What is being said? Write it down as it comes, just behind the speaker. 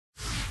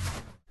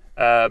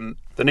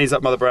The Knees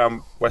Up Mother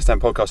Brown West Ham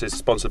podcast is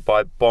sponsored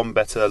by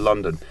Bombetta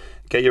London.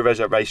 Get your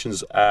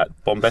reservations at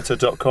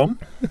bombetta.com.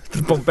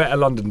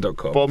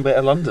 Bombettalondon.com.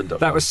 Bombettalondon.com.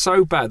 That was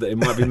so bad that it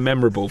might be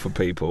memorable for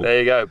people. There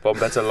you go,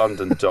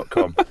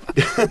 bombettalondon.com.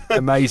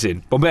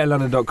 Amazing.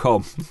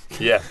 Bombettalondon.com.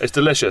 Yeah, it's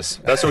delicious.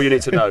 That's all you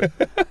need to know.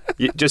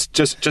 You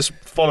just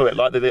follow it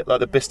like the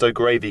Bisto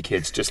gravy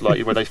kids, just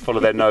like when they follow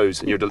their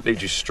nose, and it'll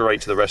lead you straight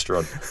to the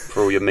restaurant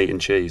for all your meat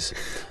and cheese.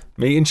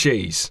 Meat and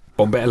cheese.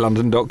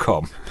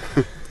 Bombettalondon.com.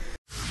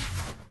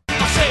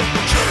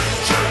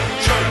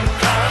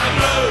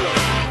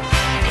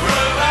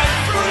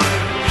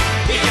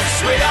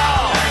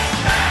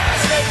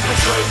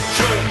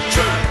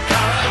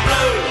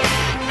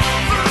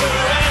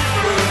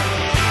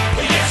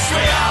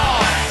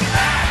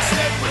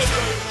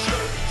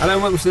 Hello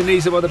and welcome to the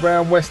Knees Up Mother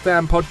Brown West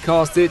Ham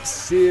podcast. It's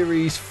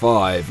Series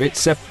 5.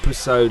 It's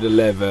episode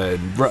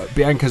 11.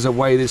 Bianca's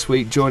away this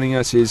week. Joining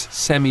us is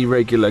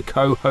semi-regular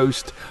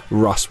co-host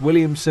Rus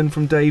Williamson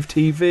from Dave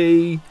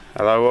TV.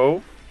 Hello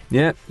all.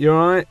 Yeah, you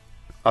alright?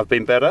 I've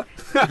been better,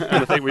 and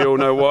I think we all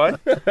know why.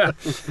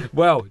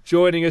 Well,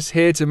 joining us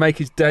here to make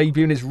his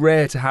debut, and it's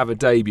rare to have a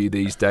debut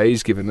these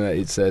days, given that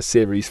it's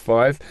Series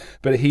 5,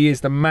 but he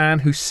is the man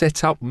who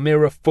set up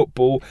Mirror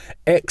Football,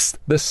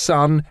 ex-The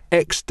Sun,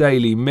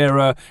 ex-Daily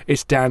Mirror.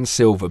 It's Dan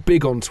Silver,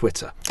 big on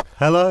Twitter.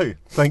 Hello,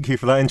 thank you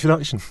for that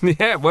introduction.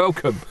 Yeah,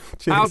 welcome.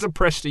 Cheers. How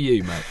depressed are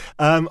you, mate?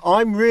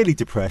 I'm really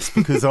depressed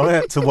because I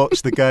had to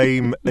watch the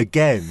game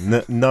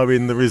again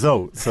knowing the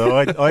result. So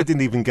I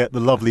didn't even get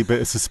the lovely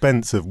bit of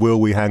suspense of will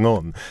we hang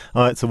on.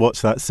 I had to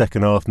watch that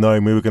second half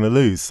knowing we were going to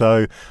lose.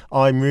 So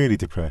I'm really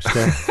depressed.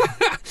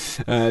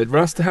 Yeah.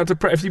 Rust, how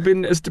depressed? Have you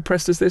been as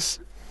depressed as this?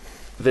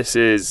 This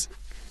is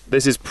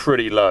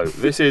pretty low.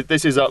 This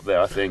is up there,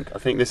 I think. I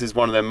think this is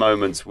one of them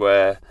moments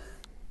where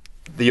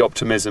the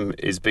optimism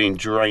is being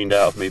drained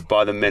out of me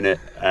by the minute,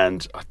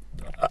 and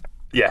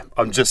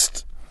I'm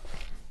just.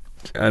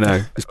 I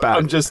know it's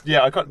bad.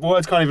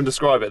 Words can't even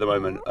describe it at the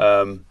moment.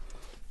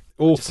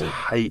 Awful. I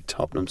just hate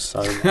Tottenham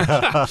so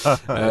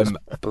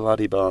much.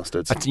 Bloody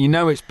bastards. You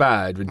know it's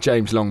bad when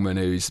James Longman,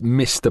 who's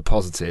Mr.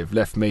 Positive,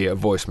 left me a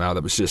voicemail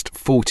that was just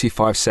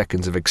 45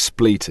 seconds of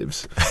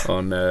expletives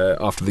on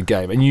after the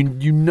game,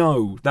 and you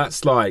know that's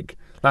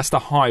the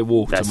high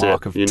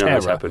watermark of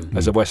terror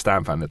as a West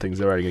Ham fan, that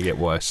things are only going to get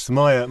worse. So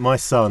my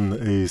son,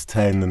 who's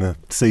 10 and a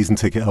season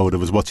ticket holder,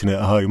 was watching it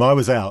at home. I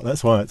was out,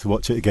 that's why I had to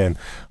watch it again.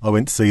 I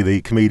went to see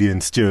the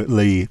comedian Stuart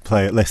Lee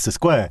play at Leicester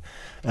Square,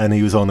 and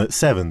he was on at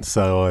 7,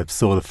 so I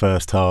saw the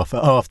first half.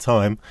 At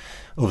half-time,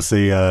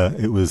 obviously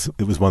it was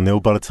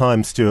 1-0. By the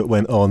time Stuart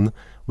went on,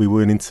 we were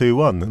winning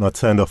 2-1, and I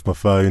turned off my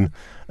phone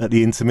at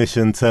the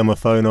intermission, turned my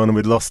phone on, and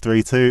we'd lost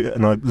 3-2,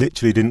 and I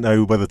literally didn't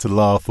know whether to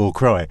laugh or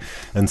cry,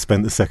 and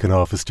spent the second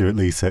half of Stuart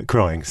Lee set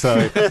crying,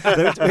 so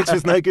which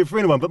was no good for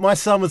anyone. But my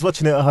son was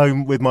watching it at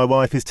home with my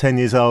wife, who's 10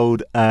 years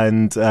old,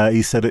 and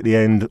he said at the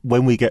end,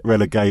 when we get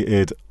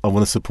relegated, I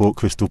want to support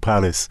Crystal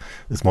Palace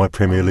as my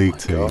Premier League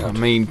team. God. I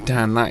mean,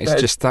 Dan, that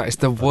is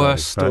the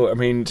worst story. I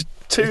mean,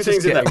 two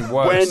things in there.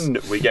 When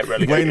we get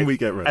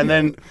relegated. And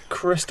then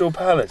Crystal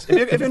Palace.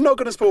 If you're not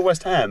going to support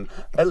West Ham,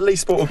 at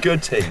least support a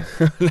good team.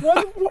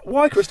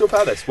 Why Crystal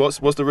Palace?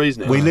 What's the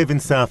reasoning? We live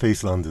in South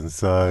East London,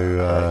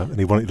 so and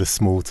he wanted a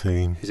small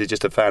team. Is he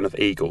just a fan of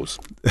eagles?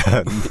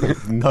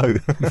 No.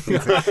 He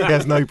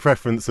has no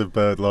preference of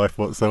bird life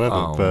whatsoever.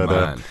 Oh,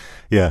 man.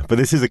 Yeah, but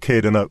this is a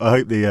kid, and I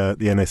hope the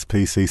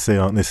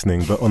NSPCC aren't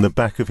listening, but on the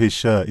back of his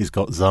shirt he's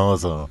got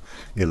Zaza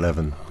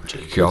 11,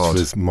 which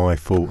was my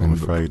fault, I'm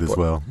afraid, as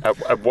well.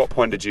 At what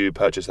point did you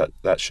purchase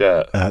that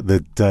shirt? At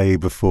the day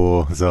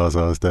before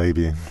Zaza's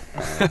debut.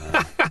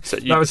 So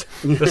that was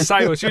the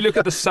sales. You look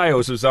at the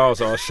sales of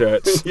Zaza's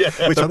shirts,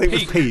 which I think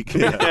was peak.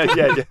 Yeah.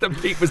 The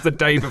peak was the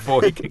day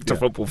before he kicked a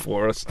football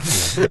for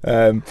us.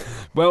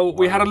 Well,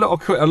 we had a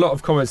lot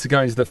of comments to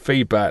go into the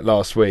feedback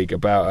last week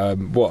about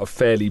what a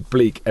fairly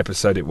bleak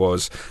episode it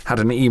was. Had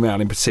an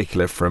email in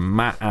particular from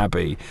Matt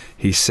Abbey.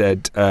 He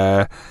said,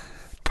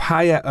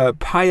 pay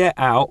it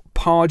out,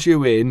 pard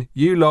you in,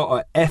 you lot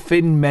are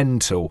effing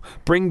mental.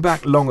 Bring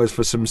back Longers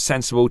for some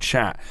sensible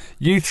chat.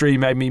 You three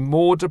made me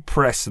more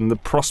depressed than the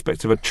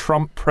prospect of a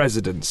Trump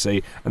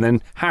presidency. And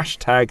then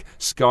hashtag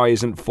Sky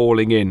isn't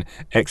falling in.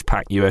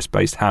 Expat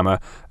US-based hammer,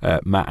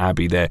 Matt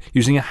Abbey there,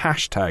 using a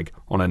hashtag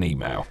on an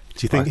email.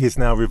 Do you think he's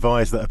now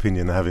revised that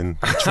opinion, having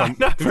Trump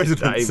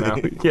presidency?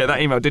 That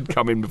email did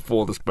come in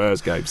before the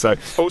Spurs game. So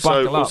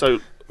also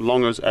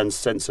Longers and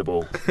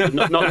sensible.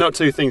 not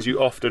two things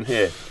you often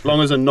hear.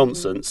 Longers and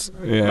nonsense,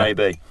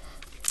 maybe.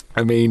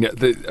 I mean,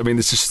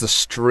 there's just a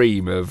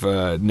stream of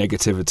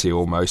negativity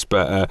almost.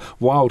 But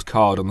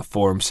Wildcard on the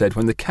forum said,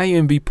 when the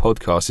KMB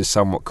podcast is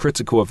somewhat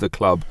critical of the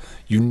club,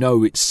 You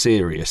know it's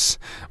serious.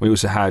 We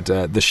also had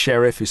the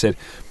Sheriff, who said,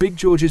 Big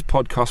George's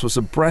podcast was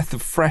a breath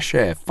of fresh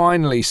air.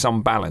 Finally,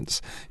 some balance.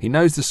 He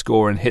knows the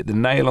score and hit the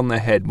nail on the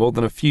head more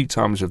than a few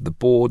times with the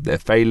board, their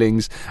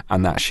failings,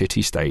 and that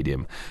shitty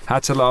stadium.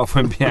 Had to laugh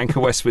when Bianca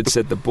Westwood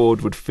said the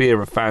board would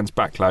fear a fan's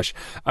backlash,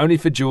 only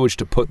for George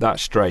to put that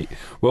straight.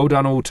 Well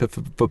done all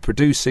for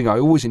producing. I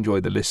always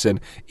enjoy the listen,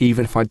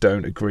 even if I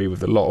don't agree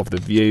with a lot of the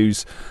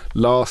views.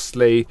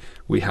 Lastly,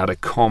 we had a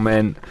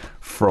comment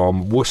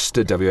from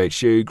Worcester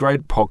WHU.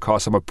 Great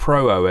podcast. I'm a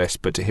pro OS,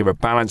 but to hear a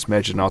balanced,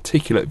 measured and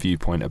articulate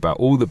viewpoint about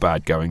all the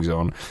bad goings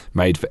on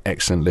made for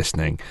excellent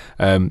listening.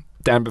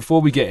 Dan,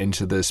 before we get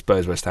into the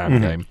Spurs West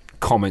Ham game,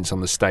 comments on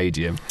the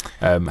stadium,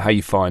 how are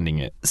you finding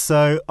it?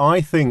 So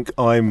I think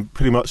I'm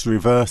pretty much the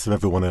reverse of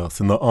everyone else,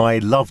 and that I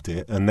loved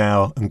it and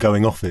now I'm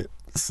going off it.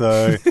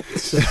 So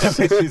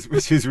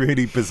which is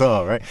really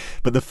bizarre, right?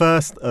 But the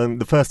first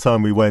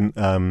time we went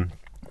the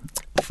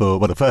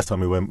first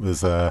time we went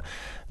was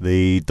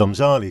the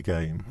Domjali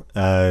game,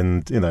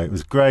 and it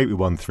was great. We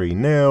won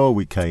 3-0.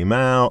 We came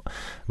out,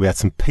 we had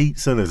some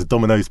pizza. There's a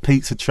Domino's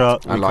pizza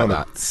truck. I like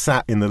that.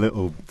 Sat in the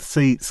little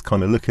seats,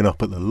 kind of looking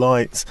up at the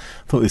lights.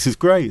 Thought, this is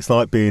great. It's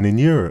like being in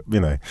Europe.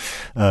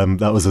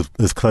 That was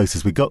as close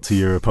as we got to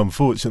Europe,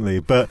 unfortunately.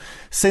 But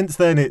since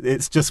then,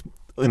 it's just,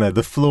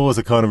 the flaws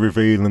are kind of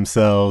revealing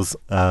themselves.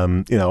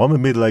 I'm a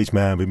middle-aged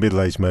man with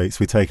middle-aged mates.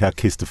 We take our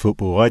kids to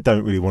football. I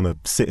don't really want to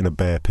sit in a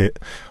bear pit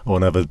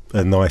or have a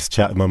nice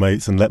chat with my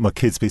mates and let my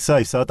kids be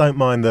safe. So I don't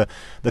mind the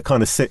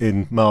kind of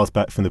sitting miles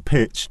back from the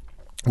pitch.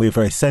 We're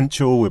very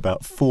central. We're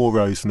about 4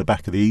 rows from the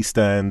back of the East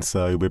End,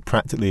 so we're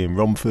practically in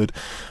Romford.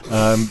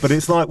 But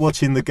it's like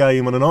watching the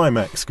game on an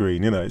IMAX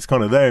screen. It's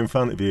kind of there in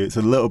front of you. It's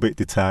a little bit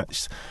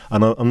detached,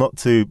 and I'm not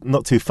too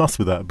fussed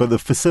with that. But the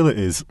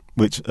facilities,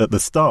 which at the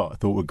start I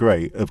thought were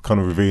great, have kind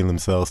of revealed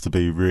themselves to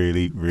be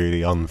really,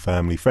 really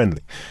unfamily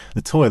friendly.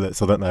 The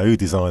toilets, I don't know who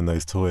designed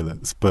those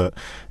toilets, but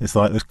it's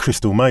like this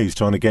crystal maze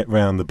trying to get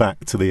round the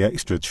back to the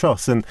extra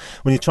truss. And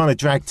when you're trying to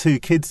drag 2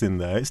 kids in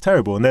there, it's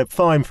terrible. And they're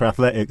fine for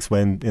athletics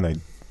when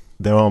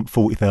there aren't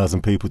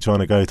 40,000 people trying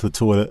to go to the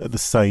toilet at the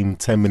same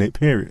 10-minute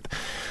period.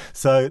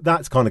 So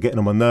that's kind of getting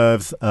on my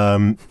nerves.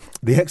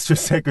 The extra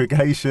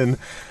segregation,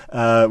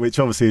 which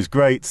obviously is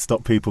great to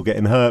stop people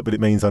getting hurt, but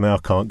it means I now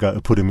can't go to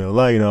Pudding Mill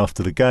Lane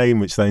after the game,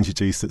 which they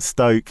introduced at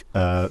Stoke.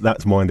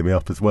 That's winding me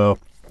up as well.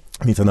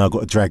 Means I now got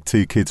to drag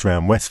 2 kids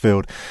around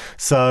Westfield,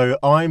 so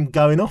I'm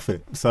going off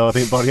it. So I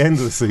think by the end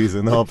of the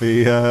season, I'll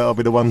be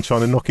the one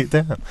trying to knock it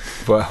down.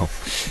 Well,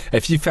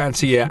 if you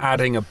fancy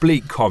adding a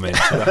bleak comment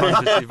to the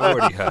hundreds you've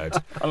already heard,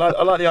 I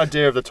like the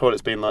idea of the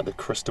toilets being like the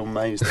crystal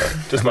maze, though.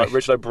 Just like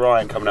Richard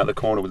O'Brien coming out the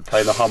corner with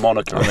playing the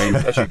harmonica.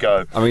 As you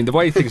go. The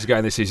way things are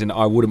going this season,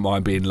 I wouldn't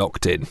mind being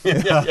locked in.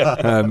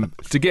 To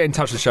get in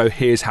touch with the show,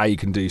 here's how you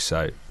can do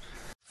so.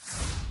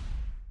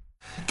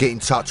 Get in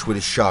touch with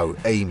the show,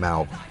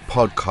 email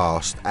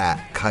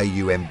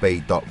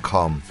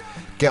podcast@kumb.com.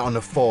 Get on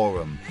the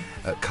forum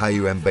at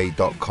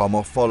kumb.com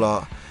or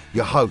follow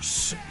your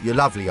hosts, your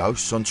lovely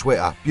hosts on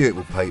Twitter.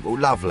 Beautiful people,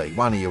 lovely,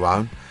 one of your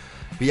own.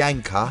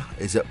 Bianca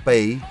is at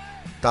BEE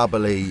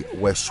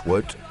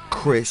Westwood.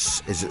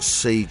 Chris is at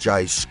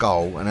CJ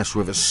Skull, and that's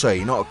with a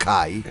C, not a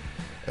K,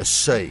 a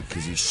C,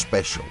 because he's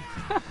special.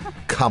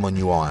 Come on,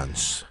 you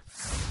irons.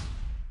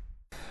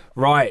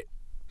 Right.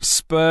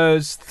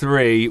 Spurs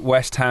 3,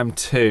 West Ham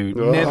 2.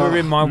 Never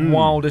in my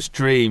wildest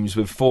dreams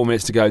with 4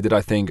 minutes to go did I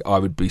think I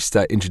would be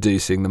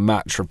introducing the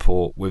match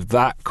report with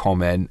that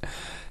comment.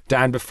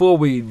 Dan, before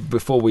we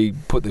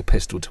put the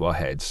pistol to our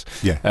heads,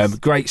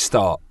 great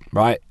start,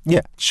 right?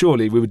 Yeah.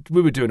 Surely we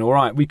were doing all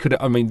right. We could.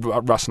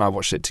 Russ and I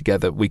watched it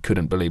together. We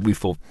couldn't believe. We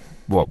thought,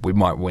 we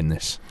might win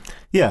this.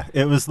 Yeah,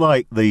 it was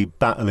like the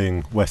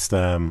battling West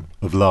Ham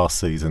of last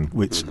season,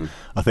 which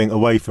I think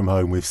away from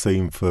home we've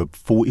seen for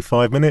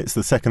 45 minutes,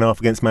 the second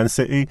half against Man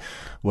City,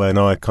 when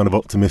I kind of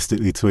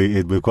optimistically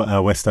tweeted, we've got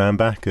our West Ham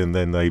back, and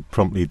then they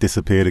promptly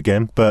disappeared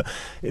again. But,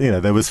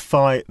 there was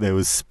fight, there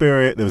was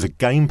spirit, there was a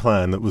game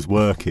plan that was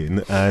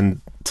working, and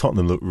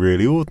Tottenham looked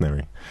really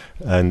ordinary.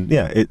 And,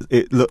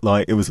 it looked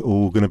like it was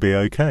all going to be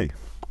okay.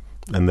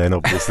 And then,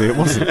 obviously, it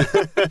wasn't.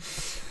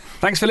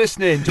 Thanks for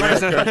listening. Do you want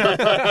to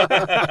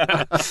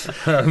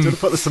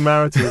put the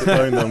Samaritan's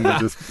phone number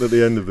just at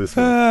the end of this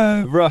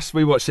one? Russ,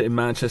 we watched it in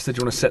Manchester. Do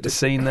you want to set the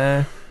scene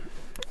there?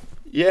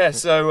 Yeah,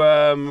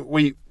 so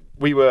we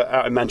were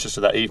out in Manchester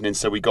that evening,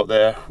 so we got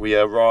there, we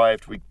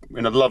arrived, we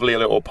in a lovely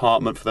little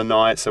apartment for the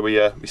night, so we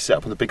set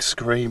up on the big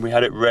screen, we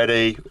had it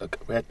ready,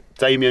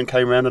 Damien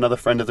came around, another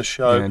friend of the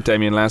show. Yeah,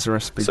 Damien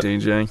Lazarus, big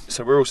DJ.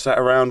 So we're all sat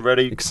around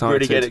ready,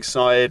 really getting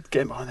excited,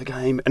 getting behind the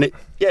game, and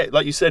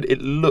like you said,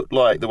 it looked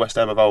like the West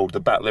Ham of old, the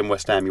battling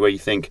West Ham, where you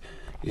think,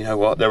 you know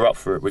what, they're up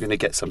for it, we're going to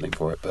get something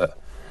for it. But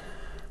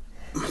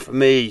for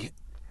me,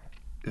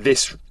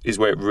 this is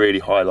where it really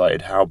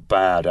highlighted how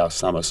bad our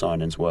summer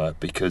signings were,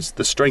 because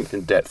the strength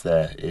and depth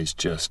there is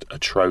just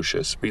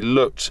atrocious. We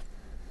looked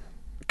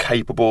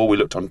capable, we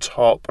looked on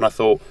top, and I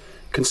thought,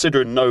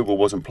 considering Noble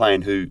wasn't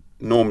playing, who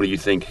normally you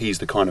think he's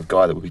the kind of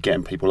guy that would be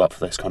getting people up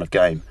for this kind of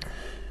game,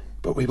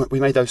 but we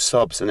made those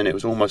subs, and then it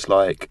was almost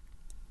like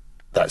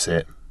that's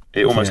it.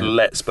 It almost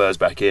let Spurs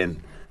back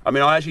in. I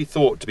mean, I actually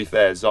thought, to be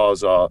fair,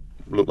 Zaza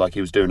looked like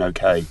he was doing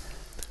okay.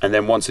 And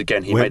then once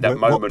again, he made that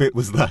moment. What bit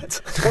was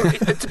that?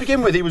 Well, to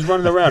begin with, he was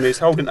running around, he was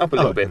holding up a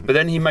little bit. But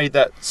then he made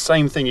that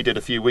same thing he did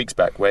a few weeks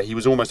back, where he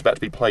was almost about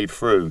to be played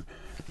through.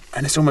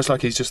 And it's almost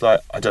like he's just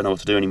like, I don't know what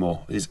to do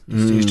anymore. He's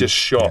just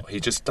shot. He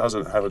just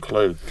doesn't have a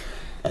clue.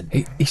 And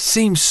he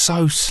seems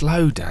so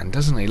slow, Dan,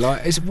 doesn't he?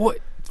 Like,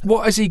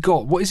 what has he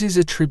got? What is his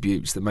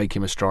attributes that make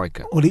him a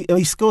striker? Well,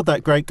 he scored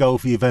that great goal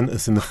for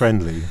Juventus in the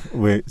friendly,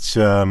 which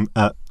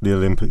at the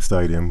Olympic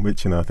Stadium,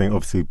 which I think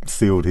obviously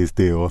sealed his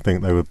deal. I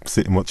think they were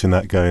sitting watching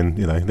that, going,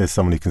 there's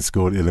someone who can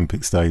score at the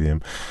Olympic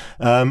Stadium.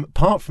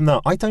 Apart from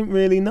that, I don't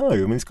really know. I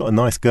mean, he's got a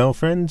nice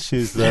girlfriend.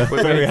 She's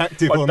very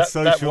active on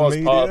social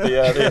media. Part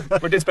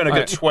of we did spend a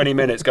good 20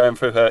 minutes going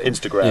through her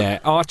Instagram. Yeah,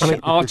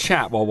 our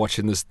chat while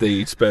watching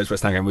the Spurs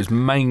West Ham game was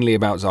mainly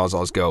about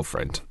Zaza's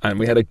girlfriend, and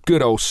we had a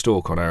good old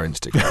stalk on her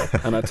Instagram.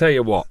 And I tell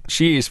you what,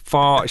 she is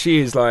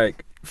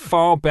like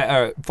far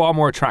better, far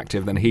more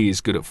attractive than he is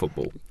good at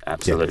football.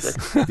 Absolutely.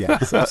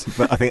 Yes.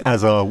 But I think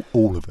as are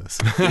all of us.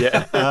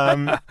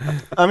 Yeah.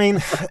 I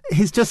mean,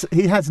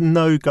 he has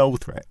no goal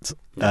threat,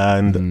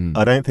 and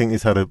I don't think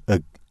he's had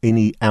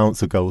any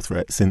ounce of goal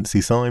threat since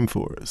he signed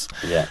for us.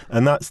 Yeah.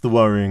 And that's the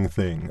worrying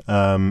thing.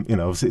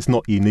 Obviously it's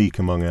not unique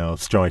among our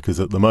strikers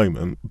at the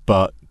moment,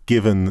 but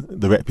given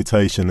the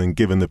reputation and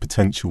given the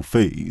potential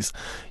fees,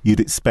 you'd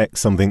expect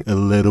something a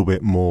little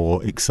bit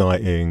more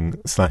exciting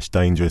 /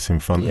 dangerous in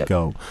front of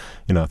goal.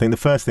 I think the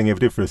first thing he ever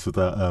did for us was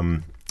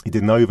that he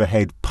did an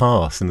overhead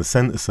pass in the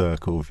centre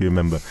circle, if you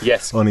remember,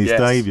 on his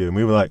debut, and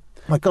we were like,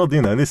 my God,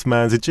 this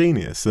man's a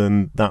genius.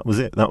 And that was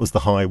it. That was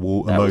the high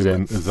water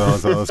moment of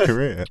Zaza's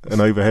career,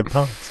 an overhead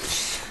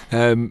pass.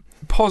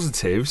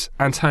 Positives,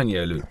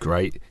 Antonio looked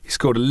great. He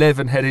scored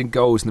 11 heading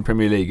goals in the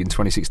Premier League in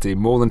 2016,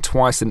 more than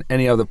twice than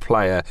any other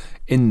player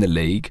in the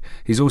league.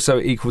 He's also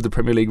equalled the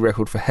Premier League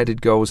record for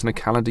headed goals in a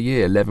calendar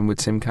year, 11 with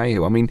Tim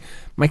Cahill. I mean,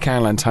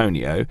 Michail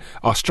Antonio,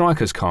 our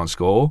strikers can't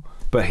score,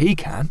 but he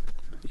can.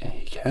 Yeah,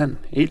 he can.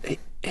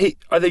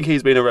 I think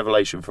he's been a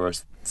revelation for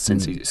us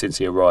since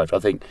he arrived. I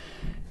think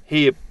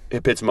he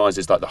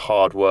epitomises like the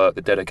hard work,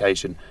 the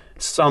dedication.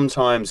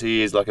 Sometimes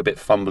he is like a bit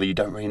fumbly. You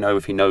don't really know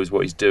if he knows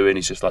what he's doing.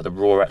 He's just like the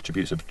raw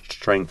attributes of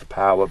strength,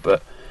 power.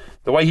 But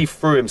the way he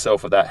threw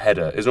himself at that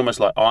header is almost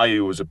like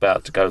Ayew was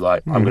about to go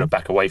like, I'm going to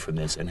back away from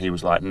this. And he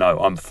was like, no,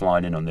 I'm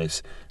flying in on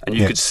this. And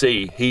you could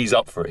see he's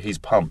up for it. He's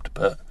pumped.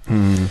 But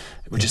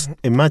we just...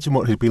 Imagine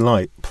what he'd be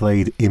like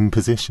played in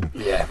position.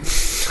 Yeah,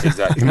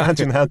 exactly.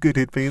 Imagine how good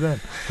he'd be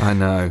then. I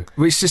know.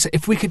 It's just,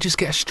 if we could just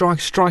get a strike.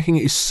 Striking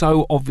is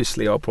so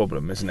obviously our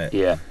problem, isn't it?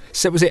 Yeah.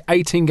 So was it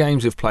 18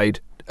 games we've played,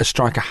 a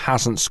striker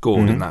hasn't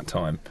scored in that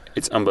time?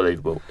 It's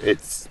unbelievable.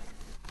 It's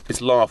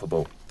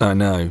laughable. I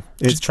know.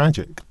 It's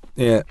tragic.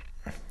 Yeah.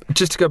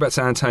 Just to go back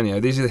to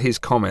Antonio, these are his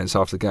comments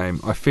after the game.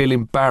 I feel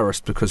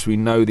embarrassed because we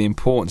know the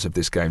importance of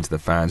this game to the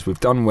fans. We've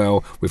done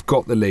well, we've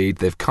got the lead,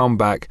 they've come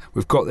back,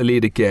 we've got the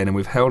lead again, and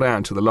we've held out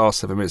until the last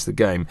 7 minutes of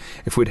the game.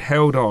 If we'd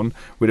held on,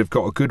 we'd have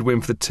got a good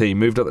win for the team,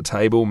 moved up the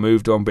table,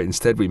 moved on, but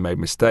instead we made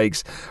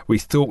mistakes. We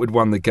thought we'd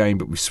won the game,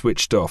 but we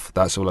switched off.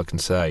 That's all I can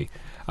say.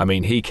 I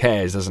mean, he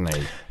cares, doesn't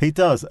he? He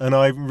does, and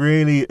I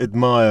really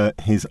admire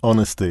his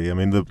honesty. I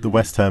mean, the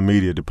West Ham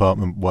media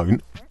department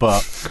won't,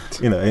 but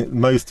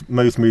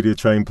most media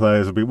trained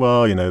players will be,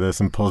 well, there's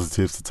some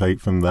positives to take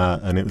from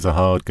that, and it was a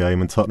hard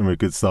game, and Tottenham are a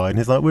good side. And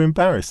he's like, we're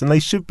embarrassed, and they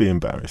should be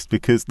embarrassed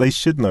because they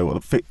should know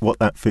what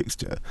that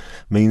fixture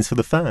means for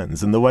the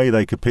fans, and the way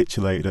they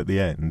capitulated at the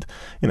end.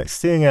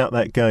 Seeing out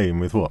that game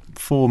with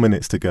 4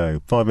 minutes to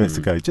go, 5 minutes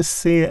to go, just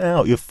see it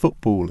out. You're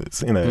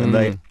footballers, and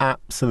they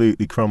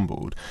absolutely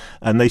crumbled.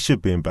 And they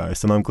should be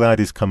embarrassed, and I'm glad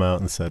he's come out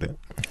and said it.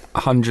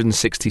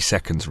 160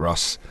 seconds,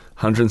 Russ.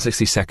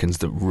 160 seconds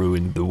that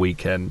ruined the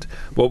weekend.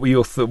 What were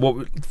your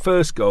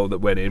first goal that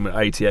went in at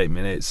 88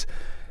 minutes?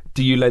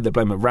 Do you lay the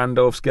blame at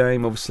Randolph's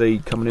game, obviously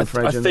coming in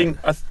for Adrian?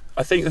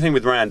 I think the thing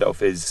with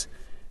Randolph is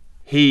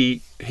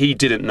he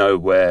didn't know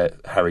where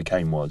Harry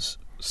Kane was,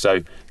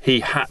 so he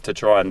had to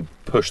try and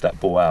push that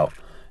ball out.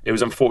 It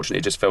was unfortunate;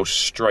 it just fell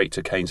straight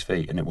to Kane's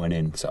feet and it went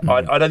in. So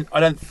I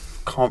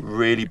can't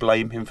really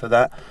blame him for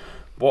that.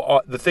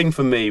 The thing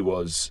for me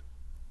was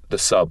the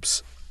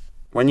subs.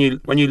 When you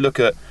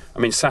look at, I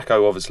mean,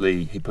 Sacco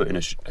obviously he put in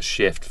a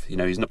shift.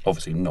 He's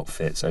obviously not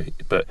fit.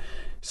 But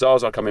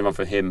Zaza coming on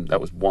for him,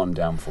 that was one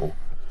downfall.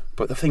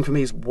 But the thing for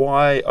me is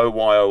why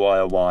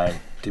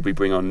did we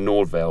bring on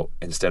Nordveld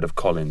instead of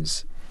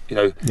Collins?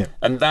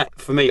 And that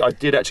for me, I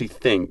did actually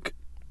think.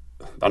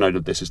 I know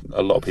that this is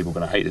a lot of people are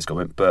going to hate this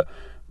comment, but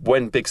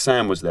when Big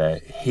Sam was there,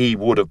 he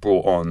would have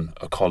brought on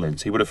a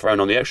Collins. He would have thrown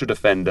on the extra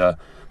defender.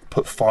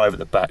 Put 5 at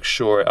the back,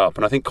 shore it up.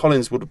 And I think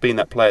Collins would have been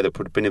that player that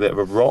would have been a bit of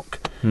a rock.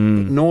 But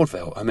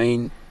Nordveld, I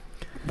mean,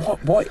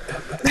 what?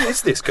 Who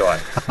is this guy?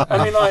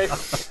 I mean, I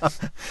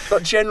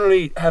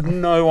generally have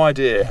no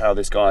idea how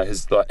this guy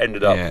has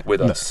ended up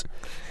with us.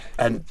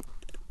 And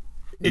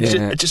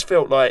it just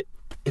felt like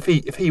if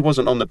he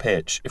wasn't on the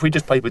pitch, if we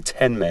just played with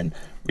 10 men,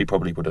 we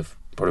probably would have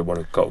got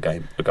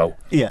a goal.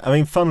 Yeah, I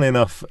mean, funnily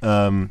enough,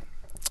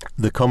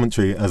 the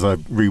commentary, as I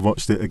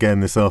rewatched it again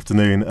this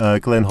afternoon,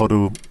 Glenn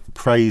Hoddle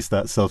praised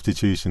that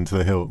substitution to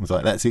the hilt. It was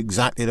like, that's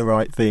exactly the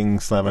right thing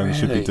Slaven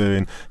should be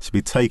doing. Should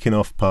be taking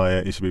off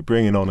Payet. He should be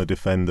bringing on a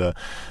defender,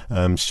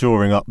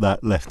 shoring up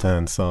that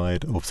left-hand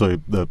side, or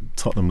sorry, the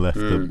Tottenham left,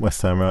 the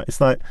West Ham right. It's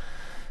like,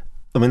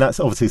 I mean, that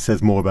obviously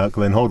says more about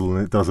Glenn Hoddle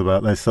than it does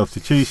about those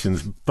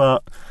substitutions,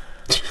 but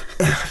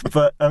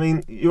I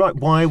mean, you're right,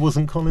 why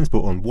wasn't Collins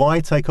brought on? Why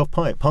take off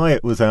Payet?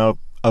 Payet was our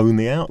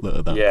only outlet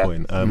at that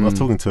point. I was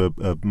talking to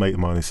a mate of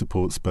mine who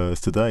supports Spurs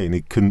today, and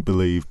he couldn't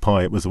believe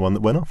Payet was the one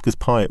that went off, because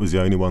Payet was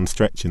the only one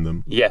stretching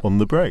them on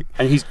the break.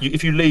 And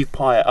if you leave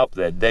Payet up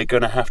there, they're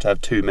going to have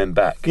 2 men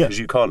back, because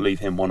you can't leave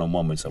him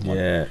one-on-one with someone.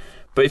 Yeah.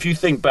 But if you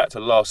think back to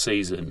last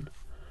season,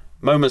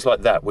 moments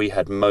like that, we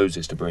had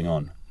Moses to bring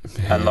on.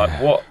 And like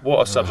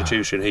what a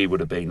substitution he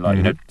would have been, like,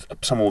 you know,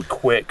 someone with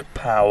quick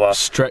power,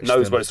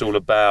 knows what it's all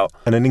about,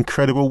 and an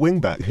incredible wing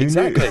back. Who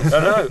knew?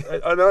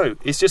 I know.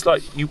 It's just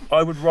like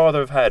I would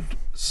rather have had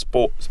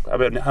sports. I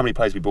mean, how many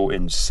players we brought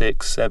in?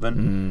 6,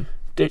 7.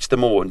 Ditched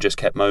them all and just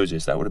kept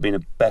Moses. That would have been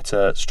a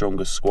better,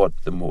 stronger squad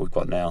than what we've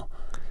got now.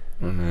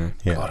 God,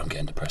 I'm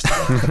getting depressed.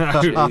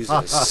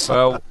 Jesus.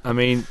 Well, I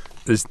mean,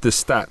 the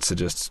stats are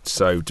just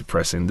so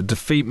depressing. The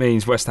defeat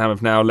means West Ham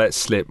have now let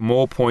slip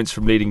more points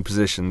from leading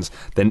positions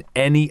than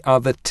any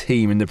other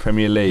team in the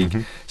Premier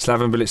League.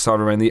 Slaven Bilic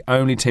side remain the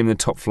only team in the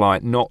top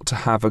flight not to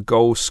have a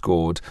goal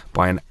scored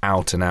by an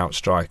out-and-out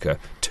striker.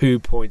 2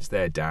 points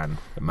there, Dan,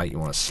 that make you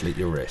want to slit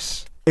your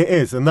wrists. It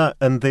is, and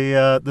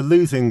the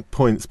losing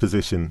points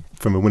position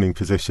from a winning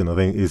position, I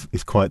think,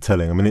 is quite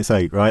telling. I mean, it's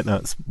 8, right?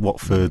 That's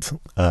Watford,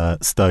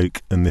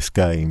 Stoke, and this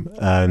game,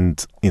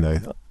 and you know,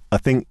 I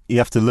think you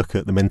have to look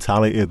at the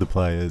mentality of the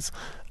players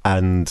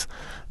and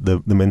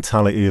the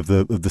mentality of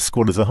the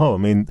squad as a whole. I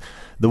mean,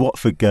 the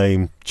Watford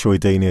game, Troy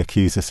Deeney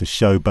accused us of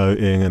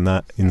showboating, and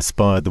that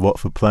inspired the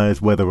Watford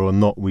players, whether or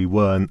not we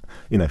weren't.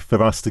 You know,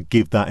 for us to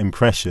give that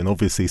impression,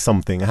 obviously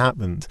something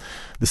happened.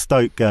 The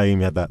Stoke game,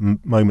 you had that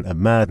moment of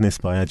madness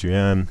by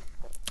Adrian,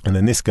 and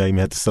then this game,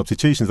 you had the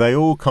substitutions. They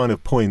all kind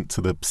of point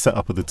to the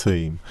setup of the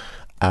team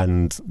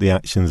and the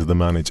actions of the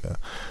manager,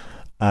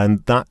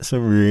 and that's a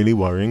really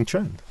worrying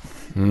trend.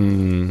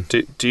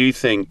 Do you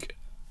think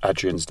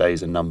Adrian's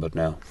days are numbered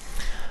now?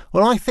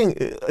 Well, I think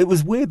it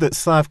was weird that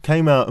Slav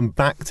came out and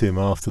backed him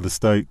after the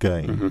Stoke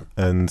game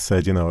and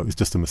said, you know, it was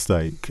just a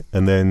mistake,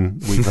 and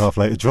then a week and a half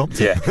later dropped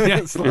it.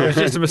 It was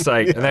just a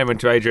mistake, and then went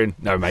to Adrian,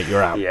 no mate,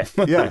 you're out.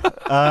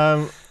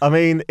 I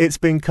mean, it's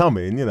been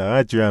coming, you know,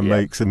 Adrian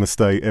makes a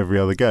mistake every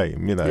other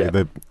game, you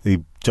know,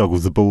 he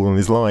juggles the ball on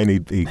his line,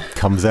 he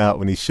comes out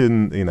when he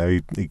shouldn't, you know,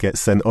 he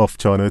gets sent off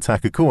trying to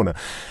attack a corner.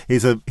 He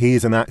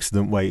is an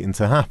accident waiting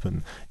to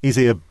happen. Is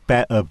he a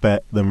better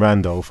bet than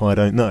Randolph? I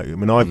don't know. I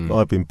mean,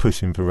 I've been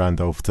pushing for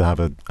Randolph to have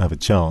a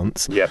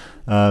chance.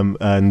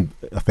 And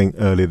I think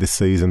earlier this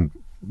season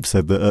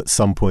said that at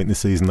some point this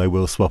season they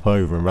will swap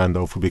over and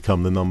Randolph will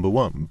become the number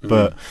one.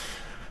 But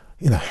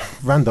you know,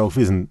 Randolph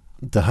isn't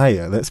De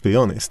Gea, let's be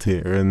honest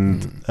here,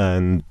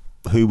 and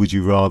who would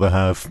you rather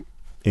have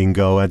in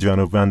goal, Adrian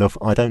or Randolph?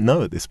 I don't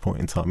know at this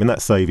point in time. I mean,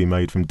 that save he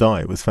made from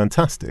Dyer was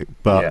fantastic,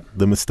 but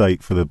the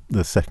mistake for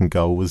the second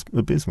goal was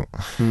abysmal.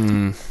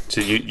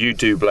 So you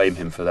do blame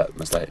him for that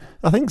mistake?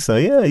 I think so,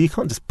 yeah. You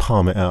can't just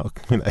palm it out,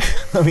 you know.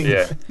 I mean,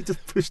 he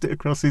just pushed it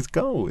across his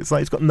goal. It's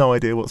like he's got no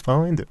idea what's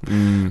behind it.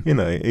 You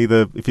know,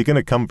 either if you're going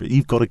to come,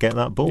 you've got to get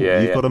that ball.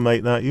 You've got to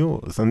make that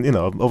yours. And, you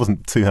know, I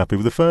wasn't too happy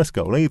with the first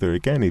goal either.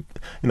 Again,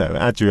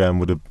 Adrian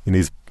would have, in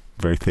his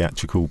very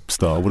theatrical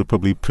style, would have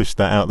probably pushed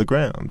that out the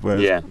ground,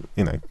 whereas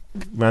you know,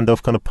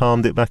 Randolph kind of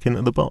palmed it back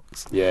into the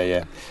box.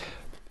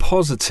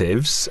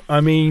 Positives, I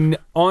mean,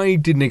 I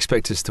didn't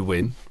expect us to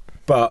win,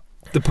 but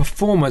the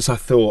performance, I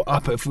thought,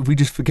 if we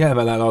just forget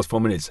about that last 4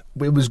 minutes,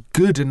 it was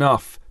good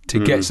enough to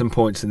get some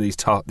points in these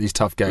tough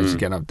games to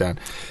get up down.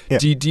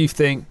 Do you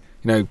think,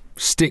 you know,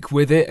 stick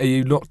with it? Are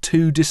you not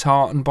too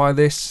disheartened by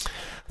this?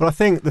 Well, I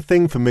think the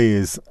thing for me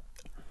is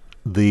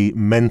the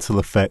mental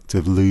effect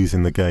of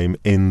losing the game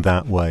in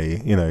that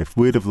way. You know, if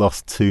we'd have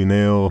lost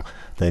 2-0,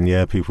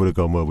 then people would have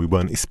gone, well, we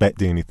weren't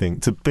expecting anything.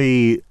 To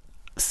be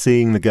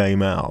seeing the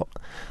game out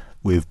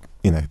with,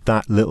 you know,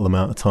 that little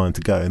amount of time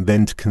to go and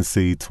then to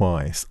concede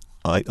twice,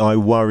 I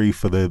worry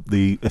for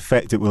the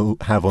effect it will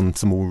have on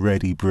some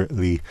already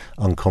brutally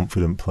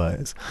unconfident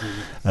players.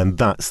 And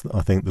that's,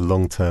 I think, the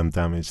long-term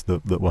damage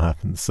that will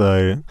happen.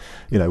 So,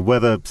 you know,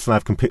 whether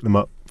Slav can pick them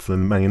up for the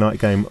Man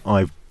United game,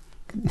 I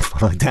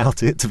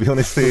doubt it, to be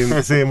honest,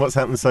 seeing what's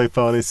happened so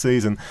far this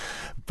season.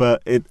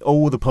 But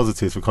all the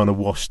positives were kind of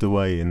washed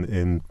away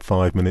in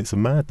 5 minutes of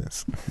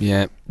madness.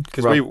 Yeah.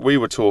 Because we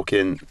were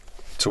talking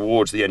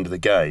towards the end of the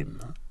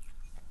game,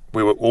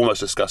 we were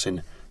almost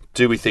discussing,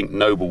 do we think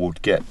Noble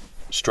would get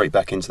straight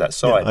back into that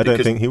side? I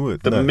don't think he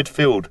would. The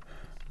midfield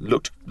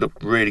looked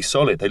really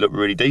solid. They looked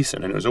really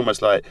decent. And it was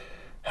almost like,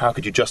 how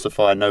could you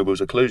justify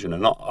Noble's occlusion?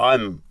 And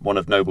I'm one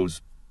of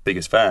Noble's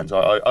biggest fans.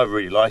 I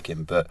really like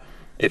him, but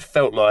it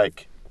felt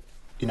like,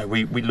 you know,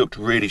 we looked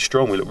really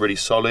strong, we looked really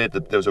solid,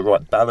 that there was a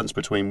right balance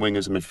between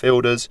wingers and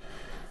midfielders.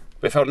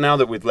 But it felt now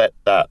that we've let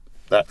that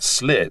that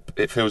slip,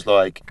 it feels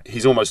like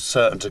he's almost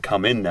certain to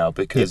come in now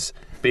because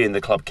being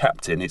the club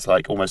captain, it's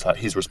like almost like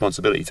his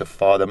responsibility to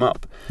fire them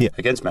up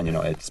against Man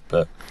United.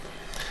 But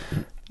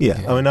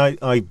I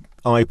mean,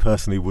 I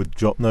personally would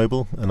drop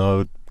Noble and I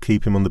would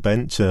keep him on the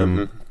bench.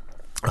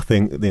 I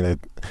think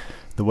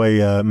the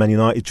way Man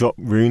United dropped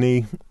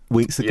Rooney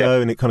weeks ago,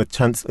 and it kind of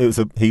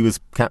he was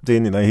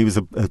captain. He was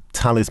a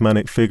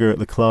talismanic figure at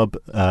the club.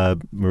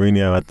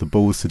 Mourinho had the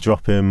balls to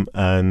drop him,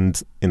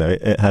 and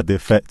it had the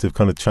effect of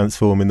kind of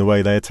transforming the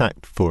way they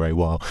attacked for a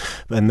while.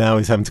 And now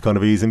he's having to kind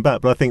of ease him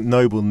back. But I think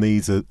Noble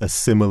needs a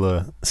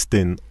similar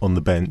stint on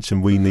the bench,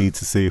 and we need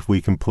to see if we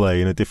can play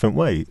in a different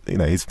way.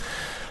 He's,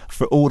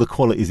 for all the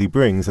qualities he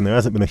brings, and there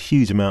hasn't been a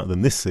huge amount of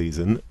them this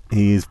season,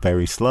 he is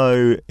very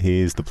slow.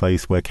 He is the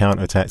place where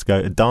counter-attacks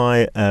go to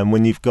die. And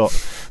when you've got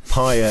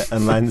Payet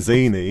and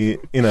Lanzini,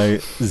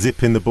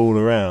 zipping the ball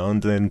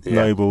around, and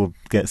Noble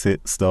gets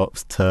it,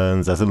 stops,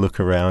 turns, has a look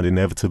around,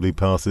 inevitably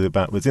passes it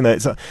backwards.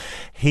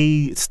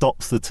 He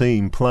stops the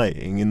team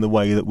playing in the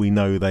way that we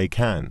know they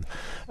can.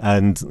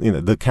 And,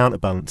 the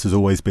counterbalance has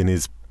always been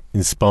his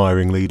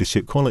inspiring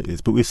leadership qualities,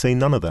 but we've seen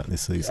none of that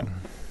this season.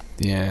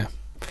 Yeah.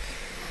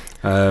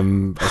 I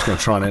was going to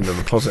try and end on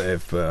a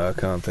positive, but I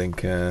can't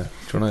think. Do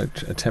you want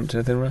to attempt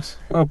anything, Russ?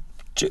 Well,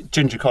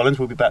 Ginger Collins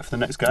will be back for the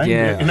next game.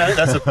 Yeah.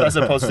 That's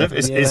a positive.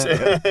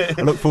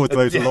 I look forward to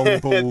those long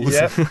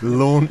balls,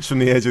 launch from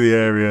the edge of the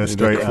area,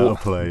 straight out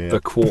of play. The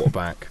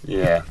quarterback,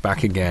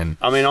 back again.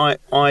 I mean,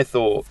 I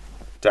thought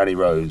Danny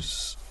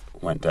Rose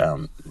went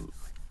down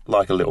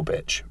like a little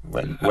bitch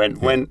when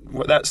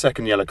that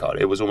second yellow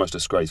card. It was almost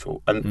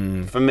disgraceful,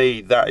 and for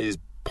me, that is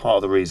part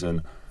of the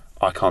reason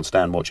I can't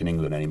stand watching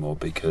England anymore,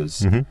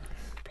 because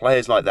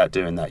players like that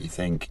doing that, you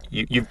think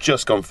you've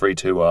just gone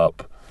 3-2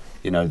 up,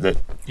 that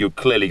you're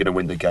clearly going to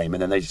win the game,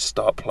 and then they just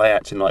start play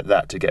acting like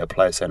that to get a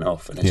player sent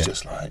off, and it's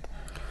just like,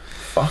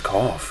 fuck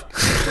off.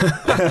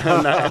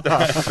 And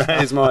that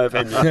is my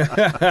opinion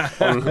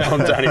on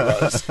Danny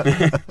Rose.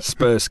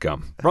 Spurs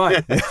scum.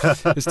 Right,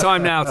 it's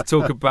time now to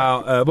talk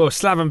about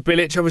Slaven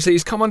Bilic. Obviously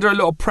he's come under a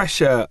lot of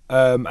pressure,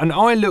 and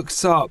I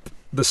looked up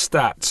the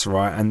stats,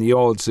 right, and the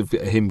odds of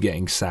him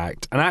getting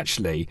sacked, and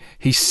actually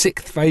he's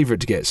sixth favourite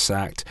to get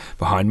sacked,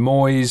 behind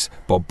Moyes,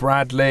 Bob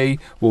Bradley,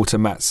 Walter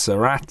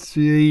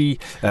Mazzarati,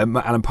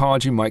 Alan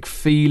Pardew, Mike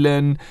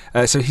Phelan.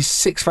 So he's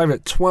sixth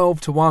favourite,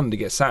 12-1 to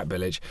get sacked,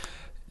 Bilic.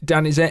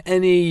 Dan, is there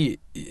any,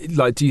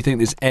 do you think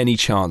there's any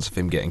chance of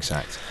him getting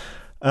sacked?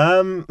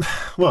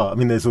 Well, I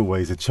mean, there's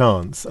always a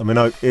chance. I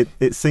mean,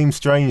 it seems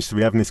strange to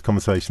be having this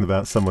conversation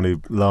about someone who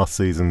last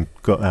season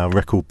got our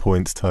record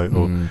points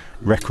total,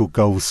 record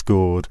goals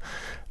scored,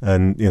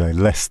 and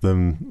less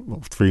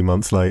than 3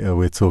 months later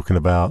we're talking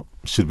about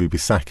should we be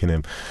sacking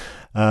him.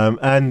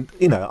 And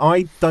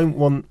I don't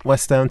want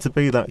West Ham to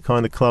be that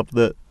kind of club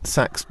that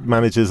sacks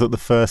managers at the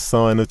first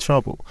sign of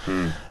trouble.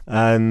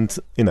 And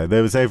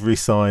there was every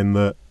sign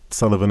that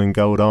Sullivan and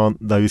Gold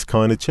aren't those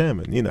kind of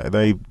chairmen.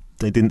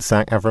 They didn't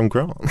sack Avram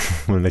Grant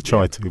when they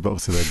tried to, but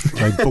obviously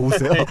they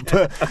ballsed it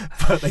up.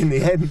 But in the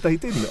end, they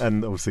didn't,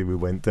 and obviously we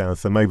went down.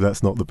 So maybe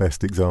that's not the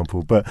best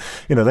example. But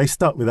they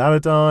stuck with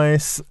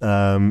Allardyce.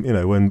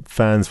 When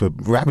fans were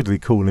rapidly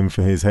calling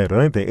for his head, I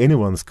don't think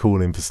anyone's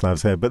calling for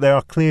Slav's head, but there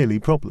are clearly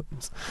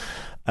problems,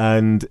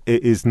 and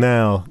it is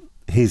now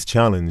his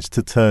challenge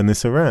to turn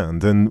this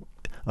around. And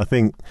I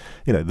think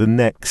the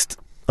next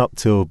up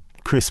till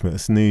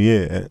Christmas, New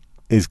Year,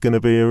 is going to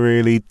be a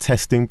really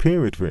testing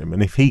period for him.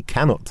 And if he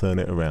cannot turn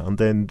it around,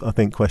 then I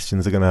think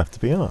questions are going to have to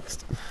be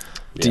asked.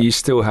 Do you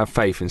still have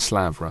faith in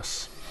Slav,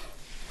 Russ?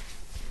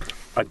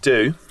 I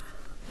do.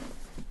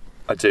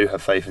 I do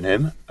have faith in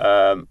him.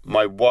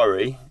 My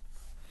worry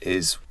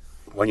is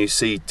when you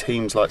see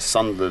teams like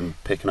Sunderland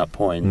picking up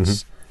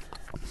points,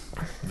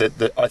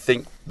 that I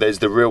think there's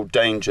the real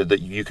danger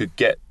that you could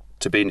get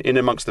to being in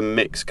amongst the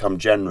mix come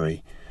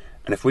January.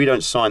 And if we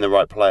don't sign the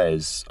right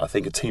players, I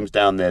think a teams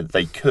down there,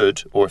 they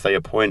could, or if they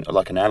appoint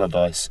like an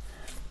Allardyce,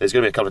 there's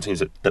going to be a couple of teams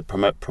that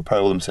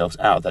propel themselves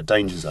out of that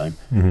danger zone.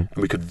 And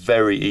we could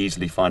very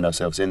easily find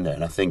ourselves in there.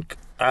 And I think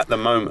at the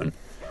moment,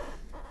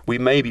 we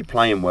may be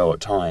playing well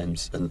at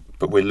times,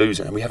 but we're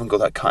losing, and we haven't got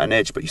that cutting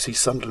edge. But you see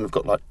Sunderland have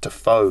got like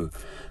Defoe.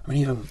 I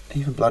mean,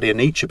 even bloody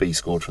Anichebe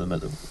scored for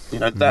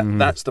them.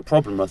 That's the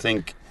problem. I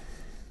think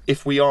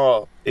if we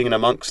are in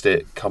amongst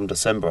it come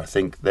December, I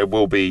think there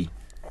will be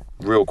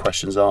real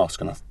questions asked,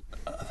 and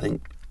I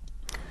think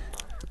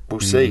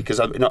we'll see,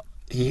 because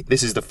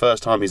this is the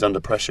first time he's under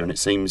pressure, and it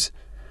seems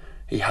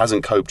he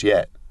hasn't coped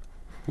yet,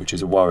 which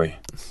is a worry.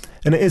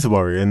 And it is a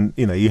worry, and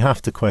you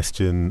have to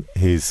question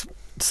his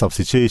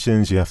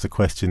substitutions, you have to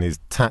question his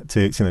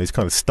tactics. He's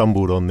kind of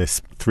stumbled on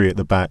this three at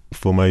the back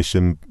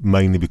formation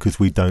mainly because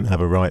we don't have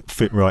a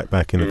fit right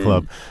back in the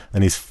club,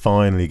 and he's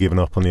finally given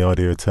up on the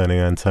idea of turning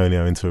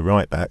Antonio into a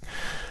right back.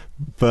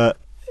 But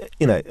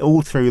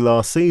all through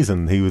last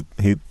season,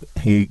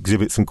 he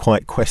exhibits some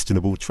quite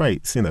questionable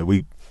traits.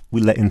 We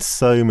let in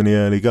so many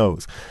early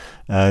goals,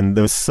 and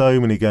there were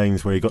so many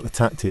games where he got the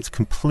tactics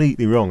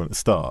completely wrong at the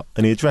start,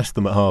 and he addressed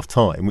them at half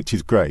time, which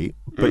is great.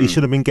 But he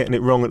should have been getting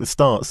it wrong at the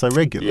start so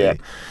regularly.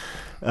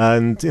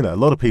 And, a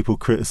lot of people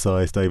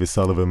criticised David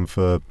Sullivan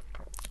for,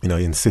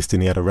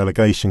 insisting he had a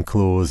relegation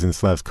clause in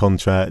Slav's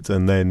contract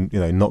and then,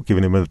 not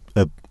giving him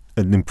an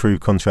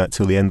improved contract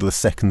till the end of the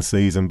second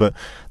season. But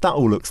that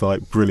all looks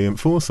like brilliant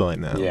foresight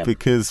now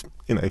because,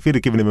 if he'd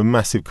have given him a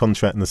massive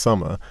contract in the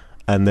summer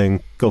and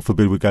then, God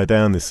forbid, we go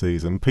down this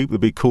season, people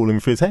would be calling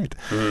for his head.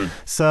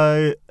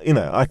 So,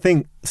 I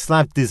think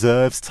Slav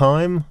deserves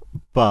time,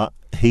 but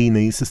he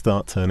needs to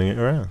start turning it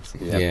around.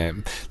 Yeah.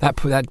 That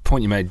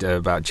point you made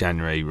about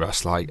January,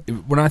 Russ, like,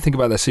 when I think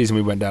about the season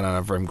we went down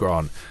on Avram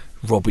Grant,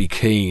 Robbie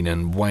Keane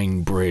and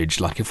Wayne Bridge,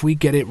 like, if we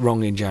get it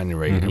wrong in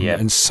January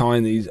and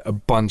sign a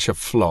bunch of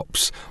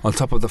flops on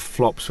top of the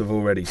flops we've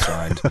already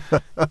signed,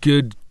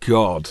 good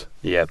God.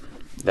 Yeah,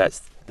 that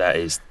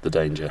is the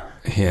danger.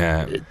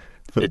 Yeah.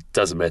 It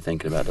doesn't bear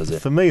thinking about, does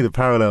it? For me, the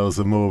parallels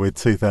are more with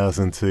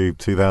 2002,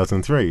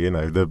 2003.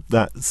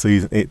 That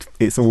season,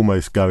 it's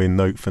almost going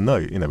note for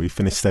note. We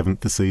finished 7th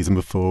the season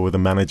before with a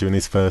manager in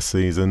his first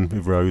season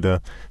with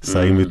Roda,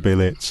 same with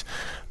Bilic.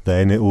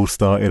 Then it all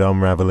started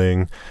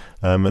unravelling.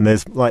 And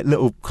there's like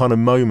little kind of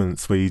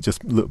moments where you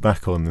just look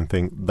back on and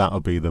think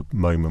that'll be the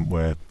moment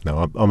where,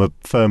 I'm a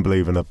firm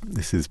believer, and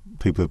this is,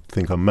 people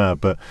think I'm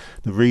mad, but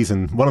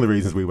one of the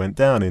reasons we went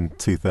down in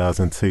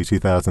 2002,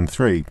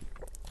 2003,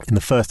 in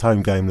the first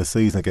home game of the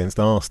season against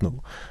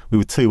Arsenal, we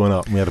were 2-1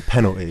 up and we had a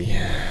penalty,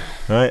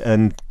 right?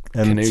 And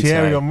Canute.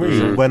 Thierry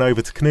Henry went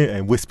over to Canute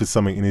and whispered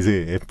something in his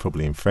ear,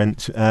 probably in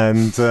French,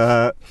 and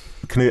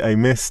Canute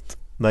missed.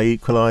 They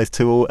equalised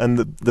 2-2,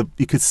 and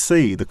you could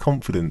see the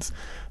confidence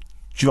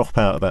drop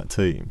out of that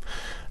team,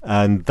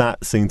 and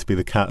that seemed to be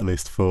the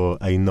catalyst for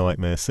a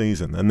nightmare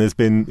season. And there's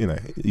been,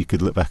 you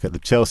could look back at the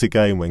Chelsea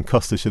game when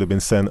Costa should have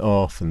been sent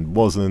off and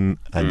wasn't,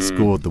 and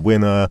scored the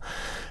winner.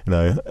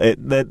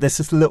 There's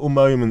just little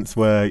moments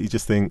where you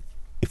just think,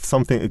 if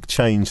something had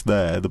changed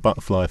there, the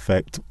butterfly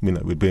effect,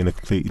 we'd be in a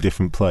completely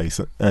different place.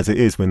 As it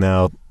is, we're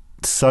now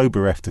so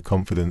bereft of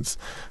confidence,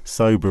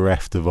 so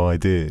bereft of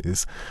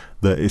ideas,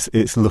 that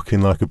it's looking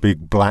like a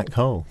big black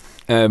hole.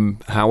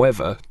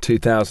 However,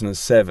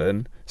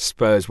 2007,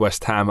 Spurs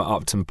West Ham at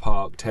Upton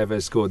Park,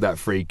 Tevez scored that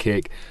free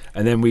kick,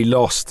 and then we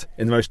lost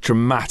in the most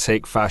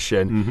dramatic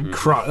fashion.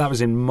 That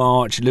was in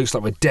March. It looks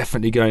like we're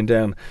definitely going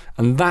down,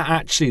 and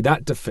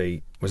that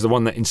defeat was the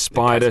one that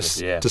inspired us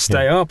to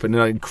stay up in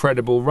an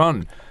incredible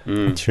run.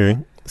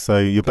 True. So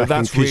you're back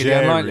in really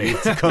unlikely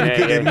to kind of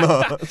get in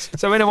March.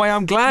 So in a way,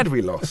 I'm glad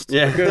we lost.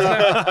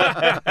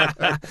 Because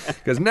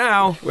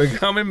now we're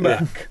coming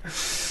back.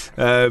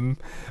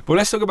 Well,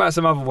 let's talk about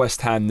some other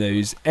West Ham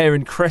news.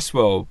 Aaron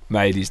Cresswell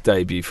made his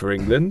debut for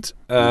England.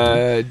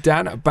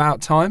 Dan,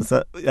 about time?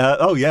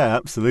 Oh, yeah,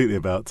 absolutely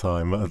about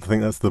time. I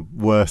think that's the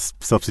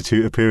worst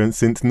substitute appearance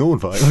since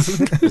Nordveit,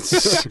 wasn't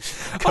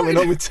it? Coming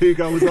on with 2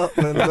 goals up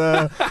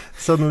and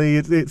suddenly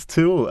it's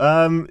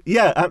 2-2.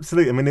 Yeah,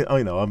 absolutely. I mean,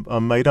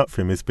 I'm made up for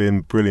him. It's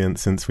been brilliant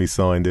since we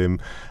signed him,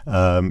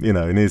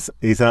 and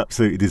he's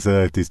absolutely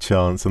deserved his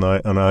chance, and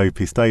I hope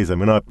he stays. I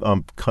mean,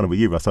 I'm kind of with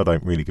you, Russ. I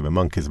don't really give a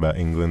monkeys about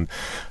England.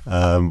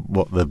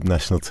 What the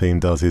national team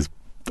does is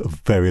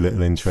of very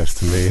little interest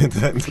to me,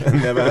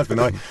 and never has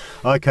been.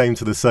 I came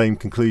to the same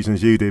conclusion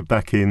as you did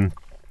back in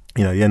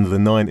the end of the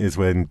 90s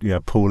when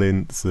Paul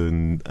Ince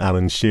and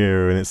Alan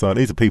Shearer, and it's like,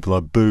 these are people I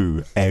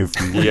boo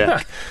every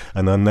week,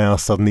 and I'm now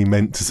suddenly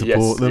meant to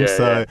support them.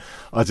 So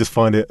I just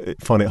find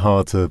it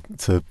hard to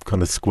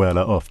kind of square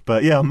that off.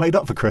 But yeah, I'm made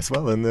up for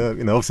Cresswell, and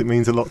obviously it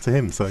means a lot to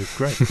him. So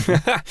great.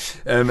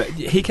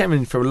 He came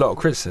in for a lot of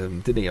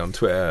criticism, didn't he, on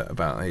Twitter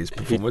about his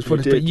performance?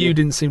 But you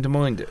didn't seem to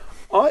mind it.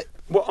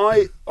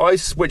 I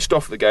switched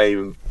off the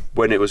game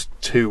when it was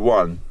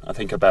 2-1. I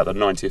think about the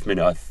 90th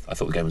minute, I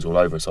thought the game was all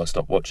over, so I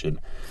stopped watching.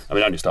 I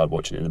mean, I only started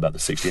watching it in about the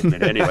 60th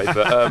minute anyway.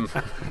 But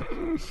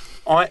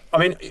I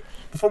mean,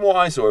 from what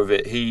I saw of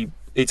it, he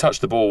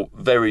touched the ball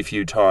very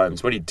few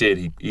times. When he did,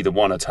 he either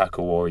won a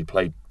tackle or he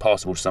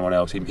passed the ball to someone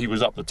else. He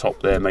was up the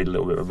top there, made a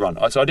little bit of a run.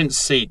 So I didn't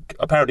see.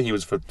 Apparently, he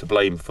was to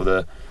blame for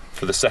the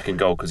second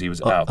goal because he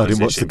was out of position. I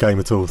didn't watch the game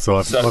at all, so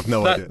I've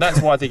no idea.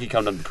 That's why I think he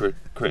comes under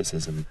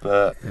criticism.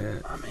 But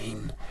I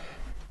mean,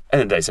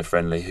 end of the day, it's a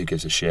friendly. Who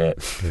gives a shit?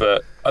 Yeah.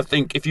 But I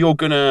think if you're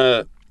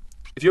gonna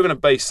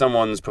base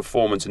someone's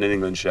performance in an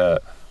England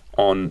shirt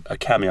on a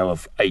cameo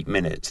of 8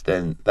 minutes,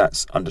 then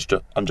that's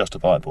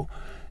unjustifiable.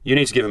 You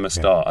need to give him a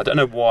start. I don't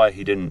know why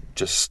he didn't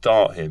just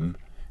start him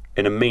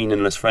in a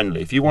meaningless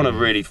friendly. If you want to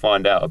really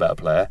find out about a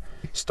player,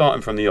 start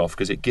him from the off,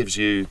 because it gives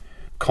you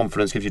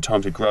confidence, gives you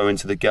time to grow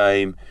into the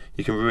game.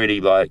 You can really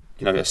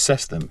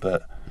assess them.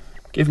 But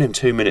giving him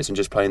 2 minutes and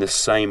just playing the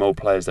same old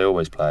players they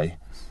always play,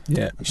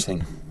 I just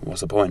think,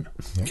 what's the point?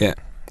 Yeah.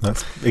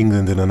 That's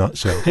England in a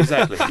nutshell.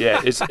 Exactly.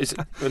 Yeah, it's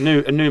a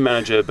new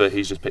manager, but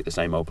he's just picked the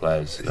same old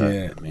players.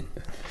 So, I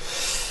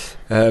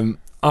mean,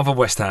 other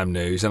West Ham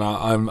news, and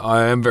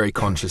I am very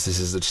conscious this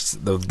is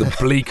just the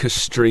bleakest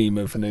stream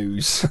of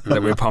news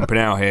that we're pumping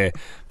out here.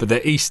 But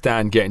the East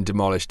Stand getting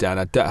demolished,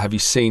 Dan. Have you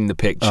seen the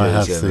pictures? I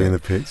have seen the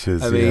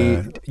pictures. I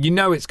mean, you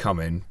know it's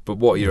coming, but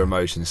what are your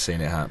emotions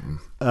seeing it happen?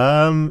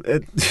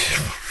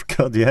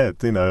 God, yeah.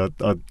 You know,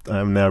 I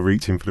am now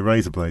reaching for the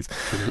razor blades.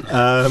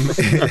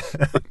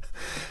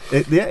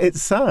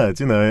 It's sad,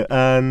 you know,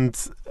 and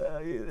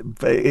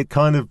it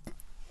kind of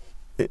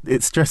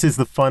it stresses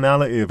the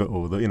finality of it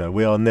all. That, you know,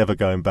 we are never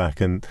going back,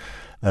 and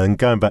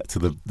going back to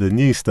the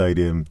new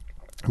stadium.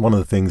 One of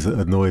the things that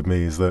annoyed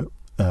me is that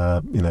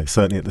you know,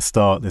 certainly at the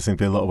start, there seemed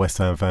to be a lot of West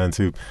Ham fans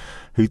who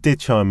did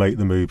try and make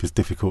the move as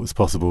difficult as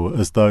possible,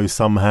 as though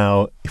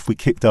somehow if we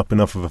kicked up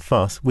enough of a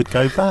fuss, we'd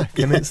go back.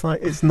 And it's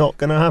like, it's not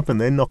going to happen.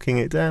 They're knocking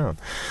it down,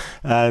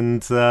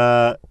 and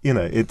you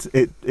know,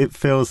 it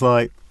feels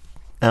like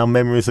our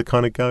memories are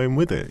kind of going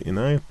with it, you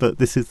know, but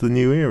this is the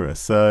new era.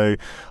 So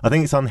I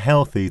think it's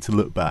unhealthy to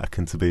look back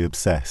and to be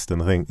obsessed.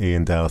 And I think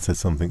Ian Dow said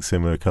something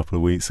similar a couple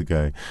of weeks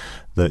ago,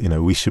 that, you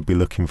know, we should be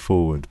looking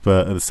forward.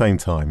 But at the same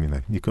time, you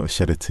know, you've got to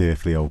shed a tear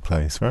for the old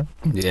place, right?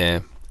 Yeah.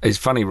 It's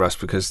funny, Russ,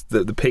 because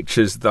the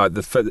pictures, like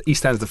the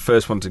East Stand's the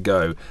first one to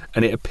go,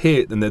 and it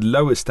appeared, and the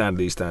lower stand of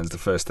the East Stand's the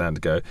first stand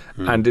to go,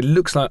 and it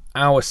looks like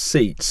our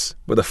seats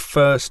were the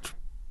first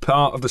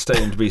part of the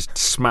stadium to be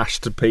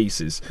smashed to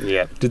pieces.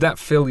 Yeah. Did that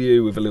fill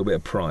you with a little bit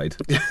of pride?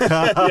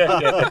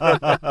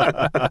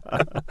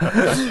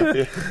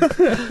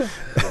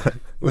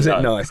 Was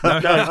it nice?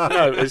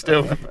 No, it's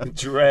still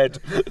dread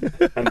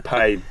and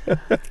pain.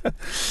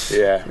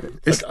 Yeah.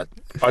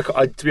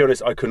 I to be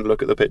honest, I couldn't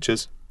look at the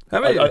pictures.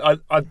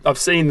 I've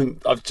seen them.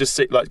 I've just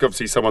seen, like,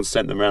 obviously someone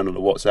sent them around on a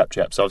WhatsApp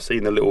chat, so I've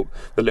seen the little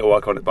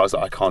icon, but I was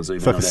like, I can't zoom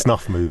in on it. It's like a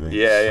snuff movie.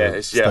 Yeah.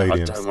 I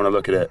don't want to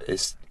look at it.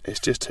 It's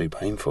just too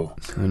painful.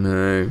 I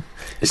know.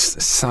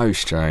 It's so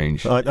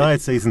strange. I had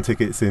season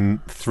tickets in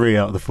 3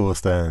 out of the 4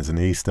 stands, and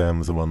the East Stand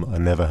was the one that I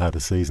never had a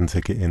season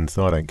ticket in,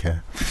 so I don't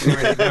care. no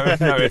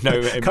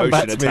emotion Come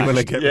back to attached. me when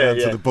I get round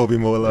to the Bobby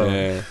Moore line.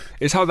 Yeah.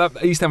 It's how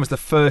that East Stand was the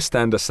first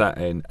stand I sat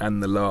in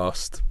and the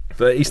last.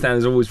 But East Stand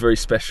is always very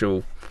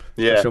special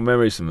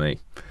memories for me.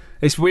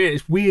 It's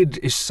weird.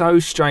 It's so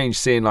strange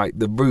seeing, like,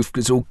 the roof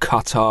is all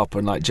cut up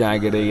and, like,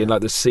 jaggedy, and,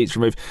 like, the seats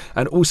removed,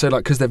 and also,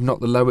 like, because they've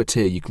knocked the lower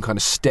tier, you can kind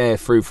of stare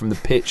through from the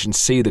pitch and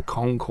see the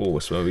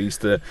concourse where we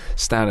used to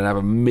stand and have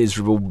a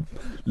miserable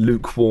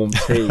lukewarm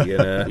tea.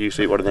 And you used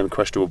to eat one of them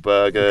questionable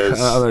burgers.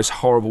 Those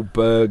horrible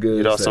burgers.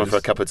 You'd ask someone for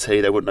a cup of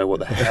tea, they wouldn't know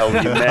what the hell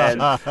you meant.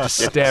 Just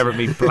stare at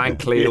me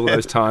blankly all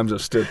those times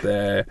I've stood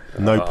there.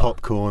 No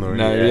popcorn or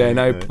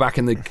anything. Back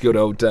in the good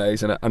old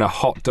days, and a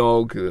hot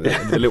dog,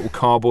 the little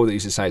cardboard that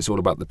used to say it's all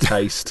about the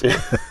taste.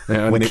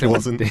 When it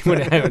wasn't.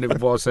 when it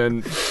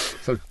wasn't.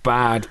 So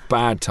bad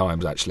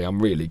times, actually.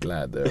 I'm really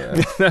glad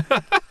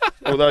that.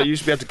 Although you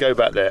used to be able to go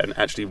back there and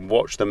actually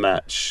watch the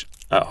match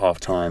at half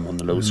time on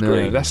the little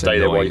screen. That's stay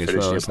there while you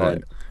annoying finish your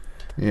pint.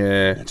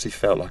 Yeah. It actually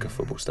felt like a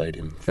football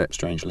stadium,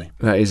 strangely.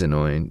 That is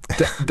annoying.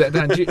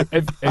 Dan, do you,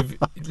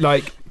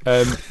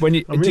 when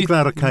you... I'm really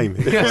glad I came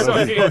here.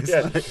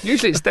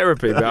 Usually it's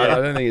therapy, but I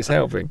don't think it's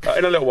helping.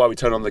 In a little while we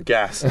turn on the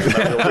gas.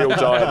 We'll all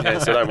die in here,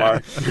 so don't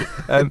worry.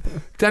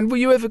 Dan, will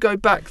you ever go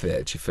back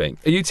there, do you think?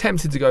 Are you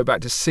tempted to go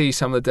back to see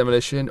some of the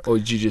demolition, or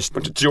did you just...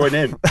 Want to join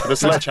in with a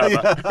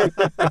sledgehammer?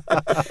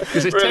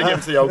 Because it's really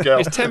give to the old girl.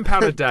 It's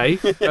 £10 a day.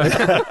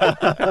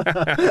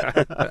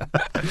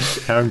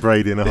 Karen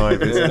Brady in a high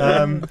vis.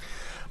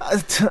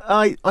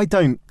 I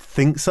don't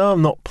think so.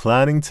 I'm not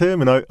planning to. I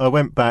mean, I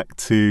went back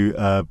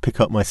to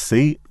pick up my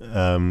seat.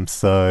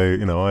 So,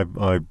 you know,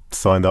 I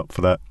signed up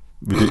for that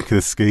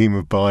ridiculous scheme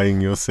of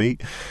buying your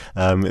seat.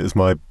 It was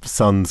my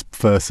son's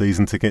first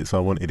season ticket, so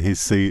I wanted his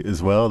seat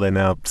as well. They're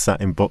now sat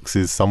in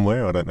boxes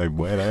somewhere. I don't know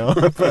where they are,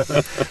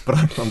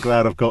 but I'm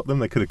glad I've got them.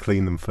 They could have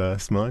cleaned them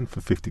first, mine, for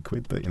 50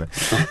 quid, but, you know.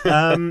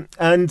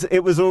 And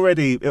it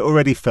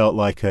already felt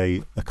like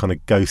a kind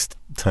of ghost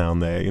town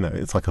there. You know,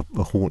 it's like a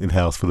haunted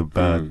house full of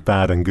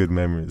bad and good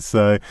memories.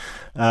 So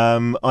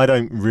I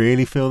don't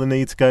really feel the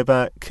need to go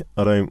back.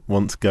 I don't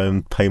want to go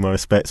and pay my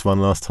respects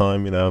one last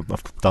time. You know,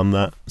 I've done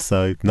that,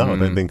 so no, I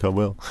don't think I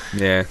will.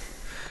 Yeah,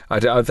 I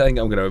think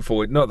I'm going to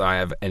avoid. Not that I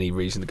have any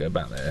reason to go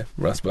back there,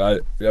 Russ,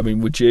 but I mean,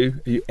 would you?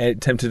 Are you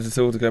tempted at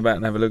all to go back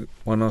and have a look,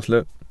 one last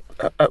look?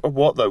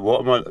 What though?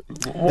 What am I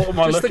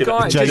just looking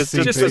at? Just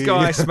the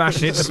guy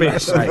smashing it to be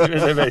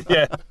safe.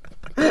 Yeah.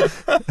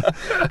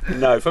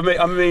 No, for me,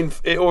 I mean,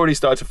 it already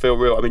started to feel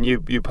real. I mean,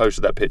 you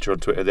posted that picture on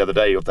Twitter the other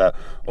day of the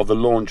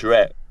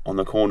laundrette on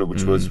the corner,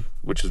 which was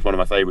one of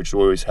my favourites.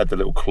 You always had the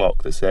little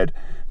clock that said,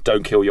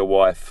 "Don't kill your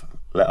wife,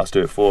 let us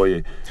do it for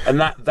you," and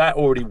that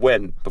already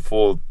went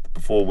before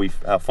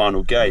our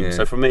final game. Yeah.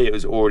 So for me, it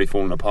was already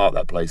falling apart,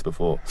 that place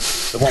before.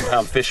 The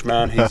 £1 fish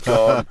man, he's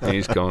gone.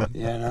 He's gone.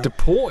 Yeah, no.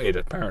 Deported,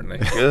 apparently.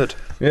 Good.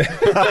 Yeah.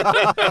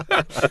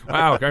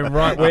 Wow, going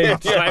right wing.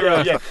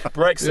 Yeah.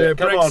 Brexit.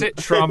 Come Brexit,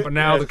 on. Trump, and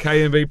now the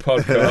K&B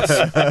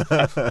podcast.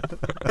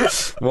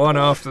 One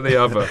after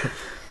the other.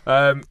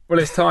 Well,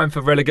 it's time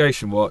for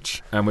Relegation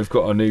Watch, and we've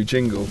got a new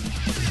jingle.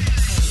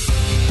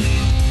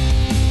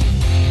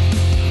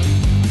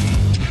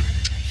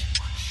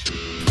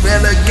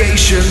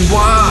 Relegation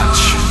Watch.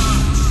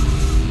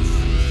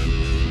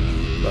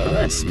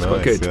 That's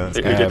quite good. Yeah.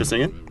 Who did the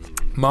singing?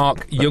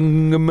 Mark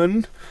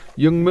Youngman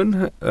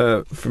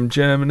Jungmann from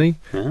Germany.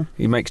 Yeah.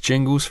 He makes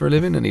jingles for a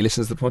living and he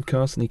listens to the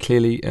podcast, and he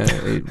clearly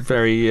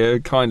very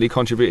kindly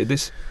contributed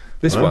this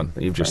one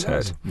that you've just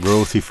heard.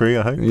 Royalty free,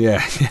 I hope.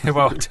 Yeah,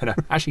 well, I don't know.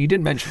 Actually, you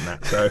didn't mention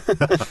that, so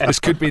this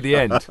could be the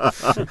end.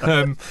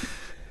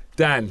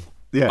 Dan,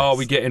 Yes. are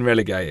we getting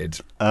relegated?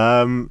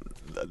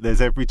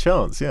 There's every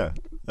chance, yeah.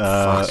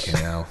 Fucking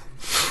hell.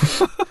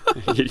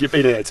 You've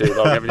been here too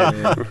long, haven't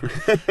you?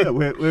 Yeah,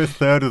 we're a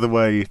third of the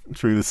way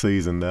through the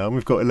season now, and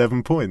we've got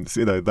 11 points.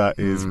 That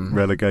is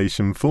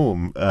relegation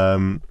form.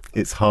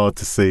 It's hard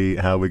to see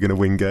how we're going to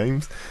win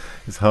games.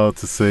 It's hard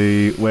to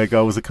see where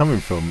goals are coming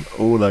from.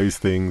 All those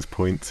things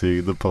point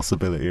to the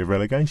possibility of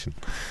relegation.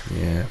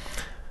 Yeah.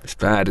 It's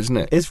bad, isn't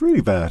it? It's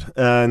really bad.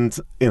 And,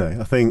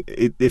 I think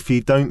if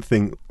you don't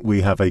think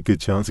we have a good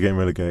chance of getting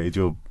relegated,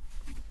 you're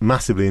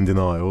massively in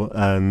denial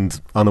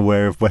and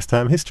unaware of West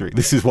Ham history.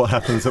 This is what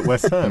happens at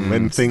West Ham.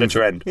 When It's the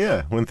trend.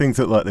 Yeah, when things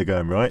look like they're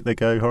going right, they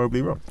go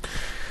horribly wrong.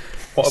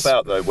 What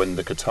about, though, when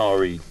the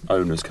Qatari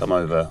owners come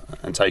over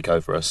and take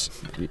over us?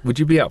 Would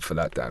you be up for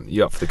that, Dan?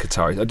 You up for the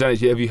Qataris? I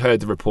don't know. Have you heard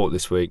the report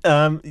this week?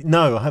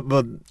 No, I haven't.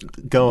 Well,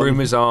 go on.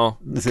 Rumours are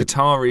Is it-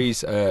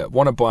 Qataris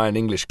want to buy an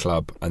English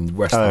club, and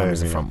West Ham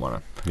is the front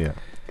runner. Yeah.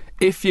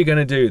 If you're going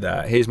to do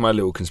that, here's my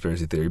little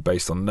conspiracy theory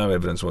based on no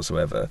evidence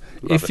whatsoever.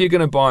 If you're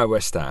going to buy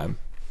West Ham,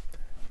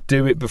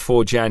 do it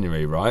before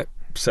January, right?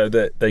 So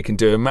that they can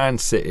do a Man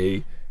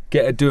City, do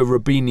a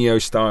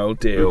Robinho style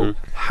deal,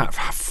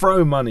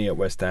 throw money at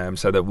West Ham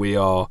so that we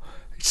are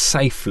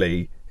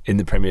safely in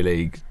the Premier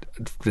League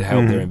to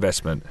help their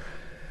investment.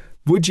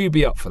 Would you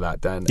be up for that,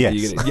 Dan?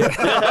 Yes.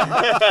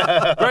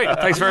 Yeah. Great.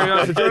 Thanks very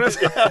much for joining us.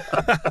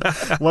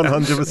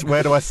 100%.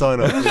 Where do I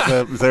sign up?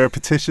 Is there a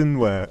petition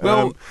where?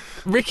 Well,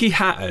 Ricky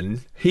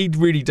Hatton, he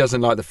really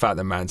doesn't like the fact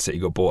that Man City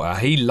got bought out.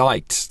 He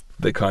liked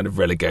the kind of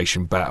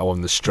relegation battle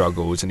and the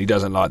struggles, and he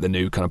doesn't like the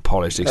new kind of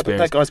polished But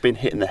experience. that guy's been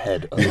hit in the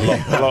head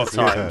a lot of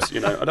times.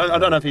 I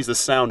don't know if he's the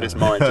soundest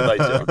mind to base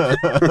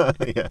it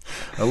on. yeah,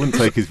 I wouldn't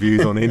take his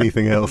views on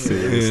anything else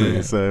seriously.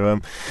 Yeah. So,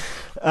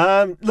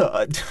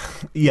 look,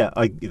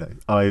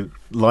 I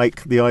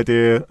like the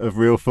idea of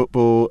real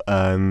football,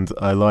 and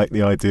I like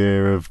the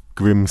idea of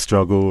grim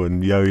struggle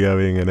and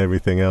yo-yoing and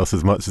everything else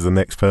as much as the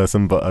next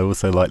person. But I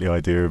also like the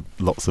idea of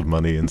lots of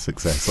money and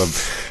success.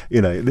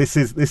 This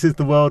is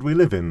the world we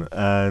live in,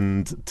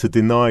 and to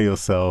deny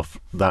yourself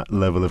that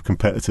level of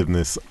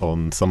competitiveness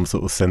on some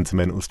sort of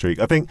sentimental streak.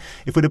 I think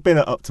if we'd have been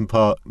at Upton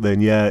Park,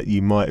 then yeah,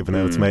 you might have been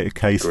able to make a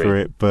case for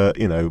it. But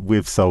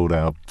we've sold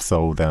our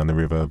soul down the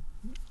river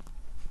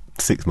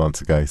 6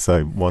 months ago,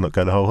 so why not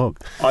go the whole hog?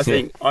 I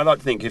like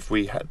to think if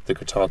we had the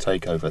Qatar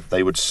takeover,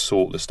 they would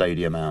sort the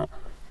stadium out.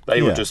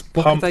 They would just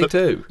What pump. could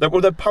they do?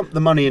 They'd pump the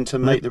money in to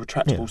make the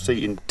retractable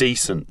seating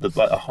decent,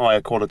 like a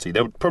higher quality.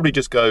 They would probably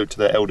just go to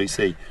their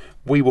LDC.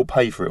 We will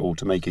pay for it all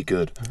to make it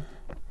good.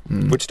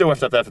 We'd still have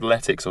to have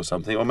athletics or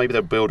something, or maybe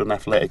they'll build an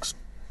athletics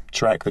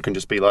track that can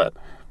just be like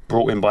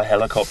brought in by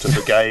helicopter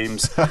for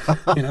games.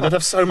 They'd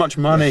have so much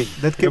money.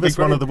 They'd give us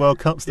one of the World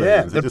Cup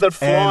Yeah, stadiums. they'd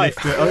fly.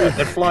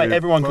 They'd fly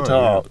everyone fly,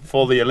 Qatar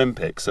for the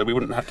Olympics, so we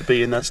wouldn't have to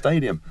be in that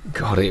stadium.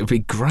 God, it would be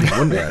great,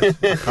 wouldn't it?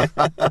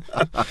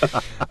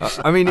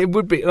 I mean, it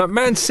would be like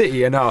Man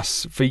City and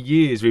us. For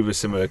years, we were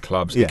similar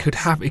clubs. Yes.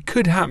 It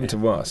could happen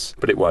to us.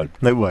 But it won't.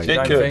 No way. It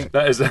don't could. think-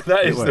 That is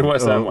the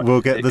West Ham one.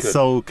 We'll get It the could.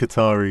 sole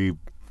Qatari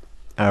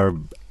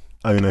Arab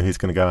owner who's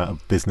going to go out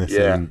of business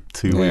in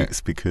 2 weeks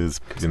because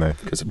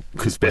Because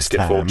West biscuit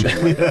Ham.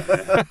 fortune.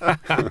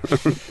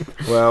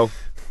 Well,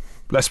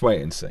 let's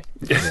wait and see.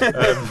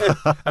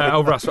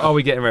 Russ, are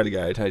we getting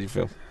relegated? How do you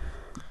feel?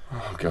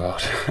 Oh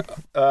God.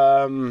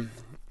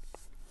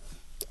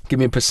 Give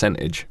me a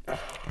percentage.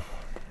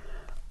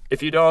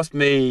 If you'd asked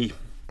me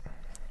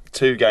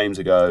 2 games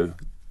ago,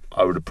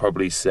 I would have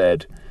probably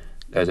said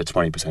there's a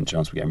 20%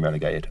 chance we're getting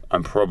relegated.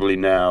 I'm probably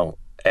now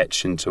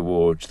etching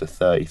towards the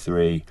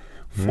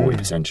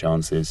 40%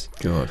 chances.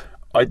 God.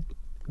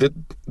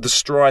 The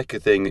striker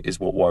thing is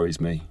what worries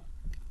me.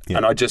 Yeah.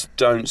 And I just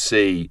don't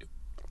see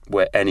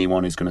where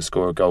anyone is going to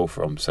score a goal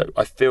from. So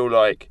I feel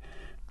like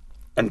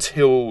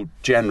until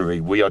January,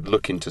 we are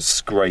looking to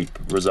scrape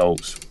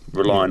results,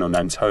 relying on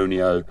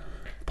Antonio,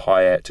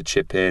 Payet to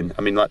chip in.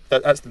 I mean, like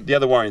that's the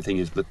other worrying thing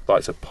is the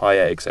likes of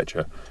Payet,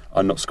 etc.,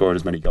 are not scoring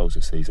as many goals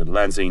this season.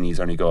 Lanzini's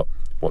only got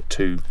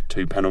two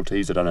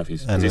penalties. I don't know if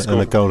he's and, has he and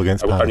scored? a goal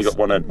against Palace. Only got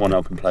one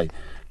open play.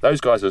 Those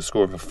guys are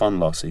scoring for fun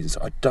last season,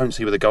 so I don't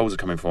see where the goals are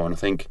coming from. And I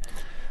think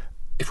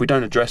if we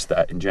don't address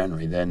that in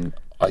January, then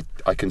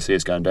I can see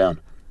us going down.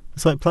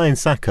 It's like playing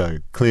Sacco,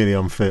 clearly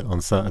unfit on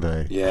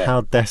Saturday. Yeah.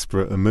 How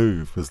desperate a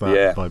move was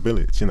that by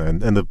Bilic,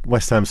 and the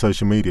West Ham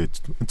social media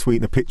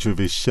tweeting a picture of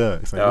his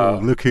shirt saying, oh,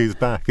 look who's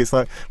back. It's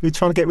like, we were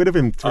trying to get rid of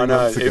him 3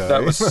 months ago.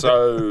 That was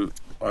so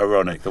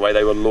ironic, the way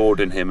they were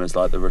lauding him as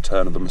like the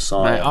return of the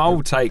Messiah. Mate,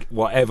 I'll take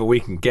whatever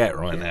we can get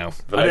right now.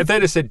 And if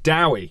they'd have said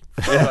Dowie,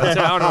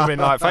 I would have been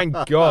like, thank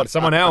God,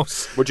 someone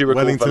else. Would you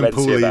recall Wellington Valencia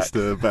Paul back?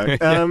 Easter back?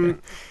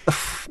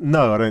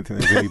 No, I don't think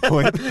there's any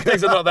point.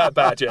 Things are not that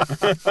bad yet.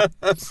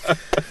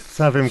 Let's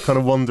have him kind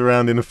of wander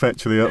around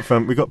ineffectually up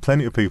front. We've got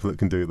plenty of people that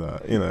can do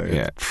that,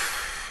 Yeah.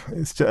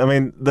 it's just, I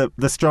mean,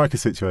 the striker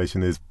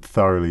situation is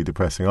thoroughly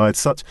depressing. I had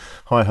such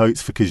high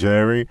hopes for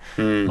Kajeri.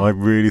 I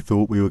really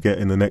thought we were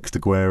getting the next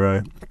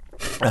Aguero,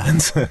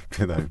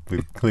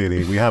 and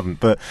clearly we haven't.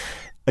 But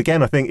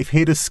again, I think if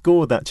he'd have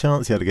scored that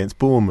chance he had against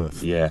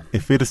Bournemouth,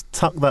 if he'd have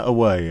tucked that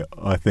away,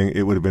 I think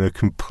it would have been a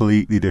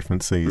completely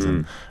different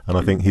season. And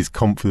I think his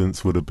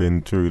confidence would have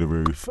been through the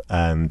roof.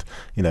 And,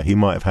 he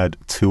might have had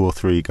 2 or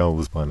 3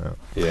 goals by now.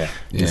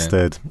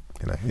 Instead,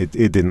 it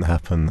didn't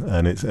happen.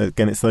 And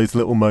it's those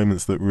little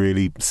moments that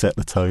really set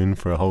the tone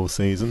for a whole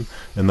season.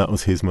 And that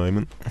was his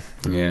moment.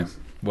 Yeah.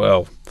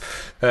 Well,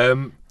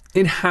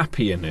 in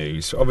happier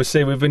news,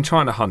 obviously we've been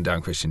trying to hunt down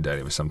Christian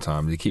Daly for some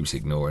time. He keeps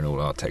ignoring all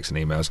our texts and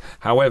emails.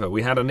 However,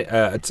 we had a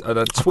tweet.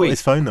 I've got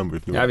his phone number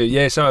if you want.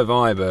 Yeah, so have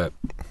I, but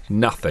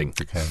nothing.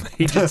 Okay.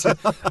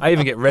 I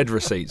even get red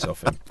receipts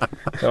off him.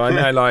 So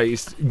I know,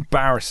 it's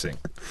embarrassing.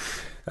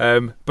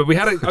 But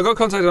I got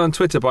contacted on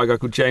Twitter by a guy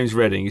called James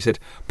Redding. He said,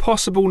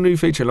 possible new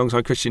feature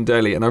alongside Christian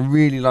Daly, and I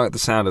really like the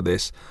sound of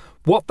this.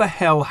 What the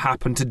hell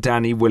happened to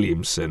Danny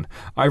Williamson?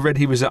 I read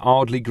he was at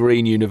Ardley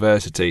Green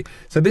University.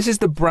 So this is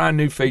the brand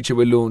new feature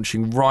we're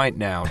launching right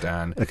now,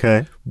 Dan.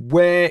 Okay.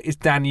 Where is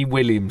Danny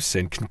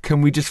Williamson?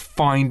 Can we just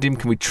find him?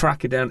 Can we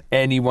track it down?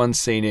 Anyone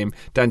seen him?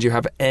 Dan, do you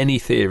have any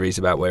theories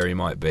about where he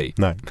might be?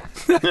 No.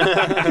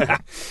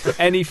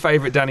 Any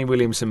favourite Danny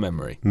Williamson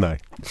memory? No.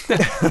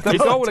 The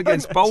goal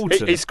against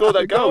Bolton. He scored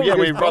that goal. Yeah,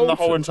 we run the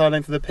whole entire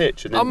length of the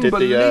pitch and then did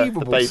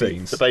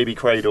the baby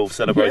cradle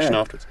celebration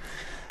afterwards.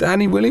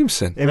 Danny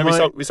Williamson.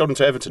 We sold him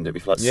to Everton, did we?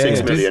 For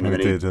 6 million.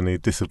 And he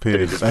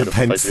disappeared.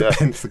 Hence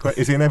the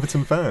question, is he an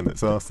Everton fan?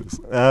 Let's ask this.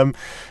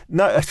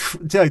 No,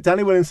 Joe,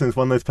 Danny Williamson is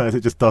one of those players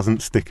that just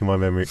doesn't stick in my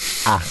memory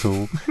at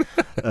all.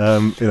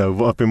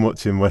 I've been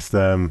watching West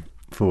Ham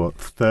for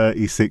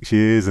 36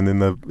 years, and in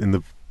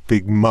the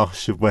big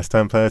mush of West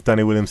Ham players,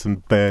 Danny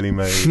Williamson barely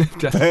made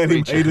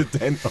a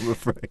dent, I'm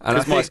afraid.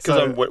 Because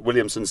I'm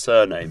Williamson's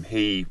surname,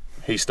 he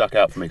stuck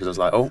out for me because I was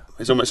like, oh,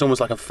 it's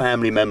almost like a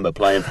family member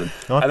playing for him.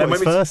 I thought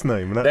his first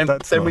name.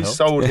 Then we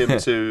sold him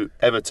to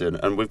Everton,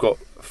 and we've got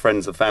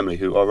friends of family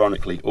who,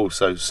 ironically,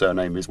 also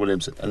surname is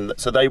Williamson, and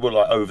so they were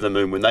over the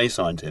moon when they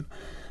signed him.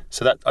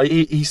 So that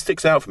he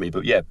sticks out for me,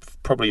 but yeah,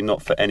 probably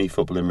not for any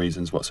footballing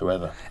reasons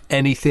whatsoever.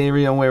 Any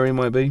theory on where he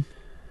might be?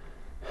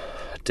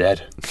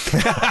 Dead.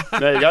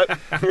 There you go.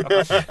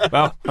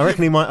 Well, I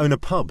reckon he might own a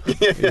pub.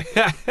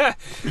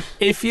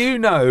 If you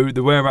know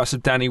the whereabouts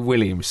of Danny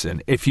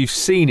Williamson, if you've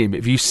seen him,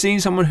 if you've seen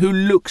someone who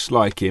looks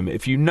like him,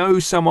 if you know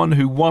someone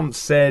who once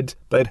said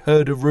they'd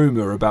heard a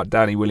rumour about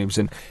Danny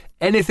Williamson,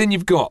 anything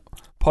you've got,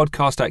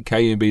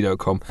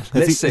 podcast@kumb.com.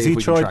 Let's see if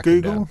we can track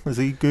him down. Google? Has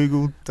he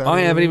Googled Danny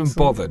I haven't even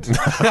Williamson?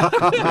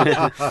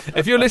 bothered.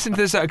 If you're listening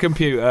to this at a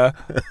computer,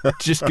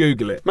 just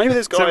Google it. Maybe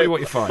this guy, tell me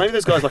what you find. Maybe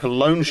this guy's like a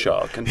loan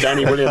shark, and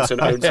Danny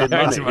Williamson owns him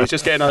money. He's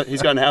just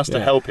he's going house to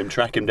help him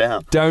track him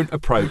down. Don't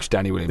approach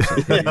Danny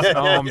Williamson. He's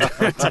armed,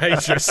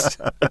 dangerous.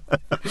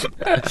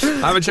 I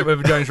haven't checked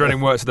whether James Redding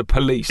works at the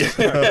police.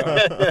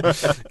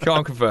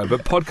 Can't confirm.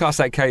 But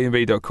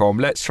podcast@kumb.com.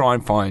 Let's try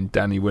and find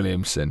Danny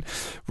Williamson.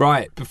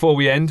 Right, before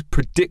we end,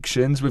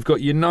 predictions. We've got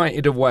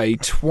United away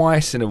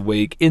twice in a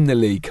week in the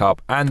League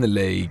Cup and the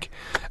League.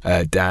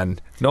 Dan,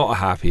 not a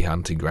happy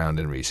hunting ground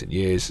in recent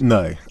years.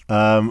 No.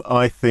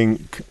 I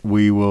think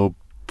we will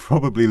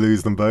probably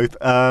lose them both.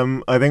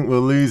 I think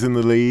we'll lose in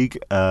the league,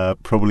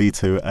 probably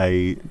to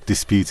a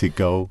disputed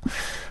goal.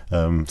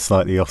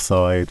 Slightly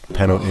offside,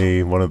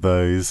 penalty, one of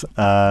those.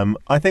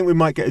 I think we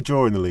might get a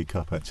draw in the League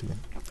Cup, actually.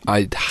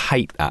 I'd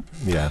hate that.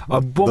 Yeah,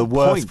 the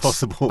worst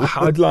possible.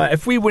 I'd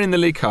if we win in the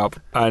League Cup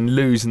and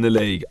lose in the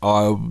league,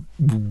 I'll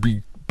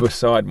be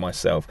beside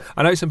myself.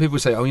 I know some people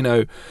say,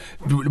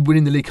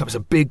 winning the League Cup is a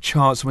big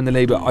chance to win the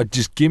league, but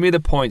just give me the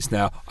points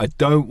now. I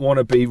don't want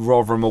to be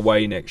Rotherham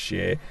away next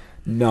year.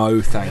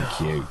 No, thank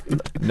you.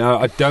 No,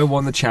 I don't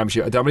want the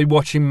Championship. I don't want to be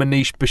watching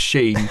Manish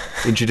Basheen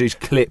introduce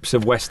clips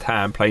of West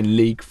Ham playing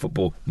league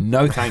football.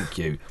 No, thank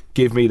you.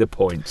 Give me the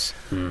points.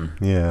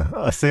 Yeah,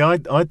 I see.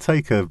 I'd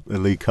take a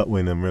League Cup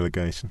win and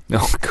relegation.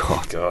 Oh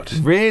God!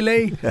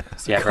 Really?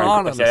 It's the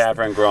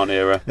Avram Grant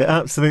era. It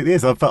absolutely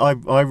is.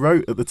 I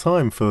wrote at the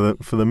time for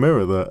the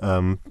Mirror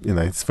that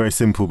it's very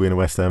simple being a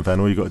West Ham fan.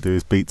 All you got to do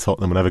is beat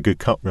Tottenham and have a good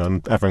cup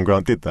run. Avram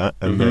Grant did that,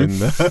 and then and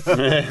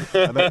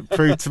that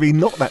proved to be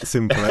not that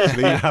simple.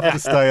 Actually, you have to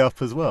stay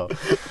up as well.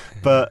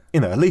 But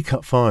a League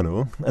Cup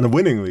final and a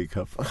winning League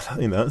Cup,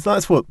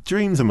 that's what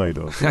dreams are made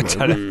of.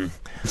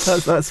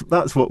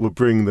 That's what will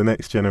bring the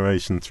next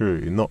generation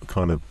through. Not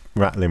kind of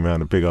rattling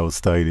around a big old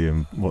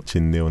stadium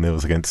watching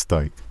 0-0s against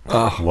Stoke.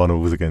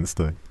 1-0 against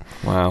Stoke.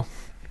 Wow.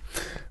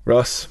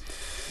 Russ,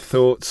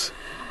 thoughts?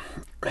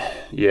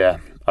 Yeah,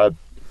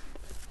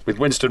 with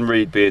Winston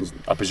Reid being,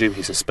 I presume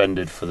he's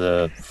suspended for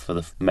the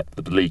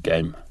league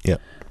game. Yeah,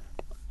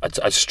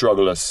 I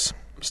struggle as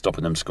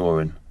stopping them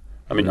scoring.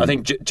 I mean, I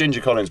think Ginger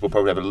Collins will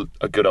probably have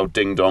a good old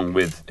ding-dong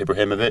with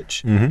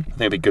Ibrahimovic. I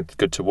think it'll be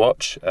good to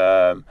watch.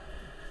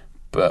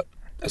 But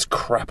as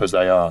crap as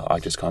they are, I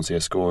just can't see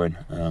us scoring.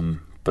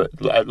 But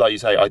like you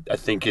say, I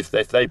think if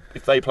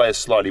they play a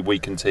slightly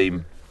weakened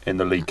team in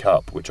the League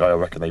Cup, which I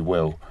reckon they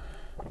will,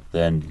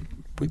 then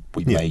we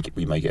may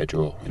get a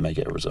draw, we may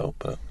get a result.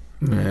 But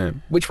yeah.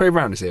 Which way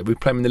round is it? We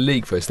play them in the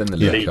league first, then the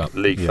League Cup.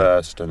 League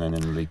first, and then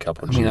in the League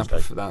Cup on Tuesday.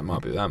 That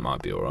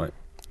might be all right.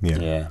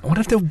 Yeah. I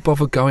wonder if they'll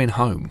bother going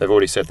home. They've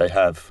already said they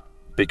have,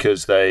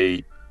 because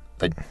they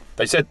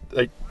said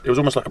it was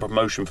almost like a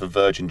promotion for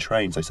Virgin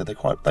Trains. They said they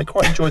quite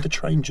enjoyed the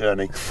train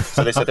journey,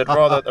 so they said they'd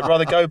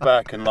rather go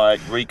back and like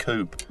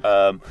recoup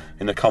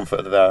in the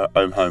comfort of their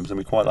own homes, and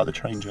we quite like the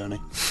train journey.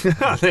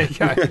 There you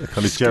go.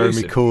 Kind of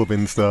Jeremy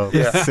Corbyn style.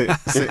 Yeah.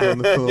 Sit on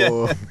the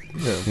floor.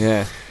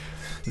 Yeah.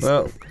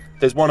 Well,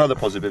 there's one other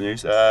positive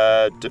news.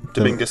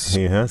 Dominguez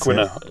Quina.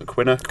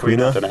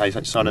 I don't know how you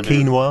sign a new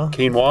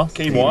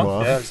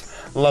quinoa. Yeah,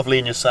 it's lovely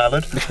in your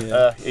salad.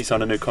 Yeah. He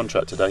signed a new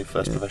contract today,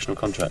 first professional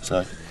contract.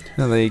 So.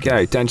 Oh, there you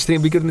go. Dan, do you think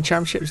it'll be good in the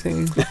Championship? Do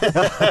you think?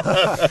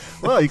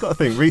 Well, you've got to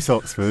think Reece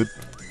Oxford,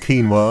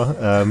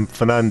 quinoa,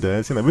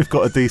 Fernandez. We've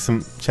got a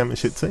decent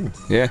Championship team.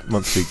 Yeah.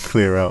 Once we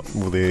clear out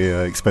all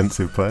the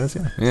expensive players,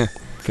 Yeah.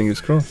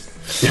 Fingers crossed.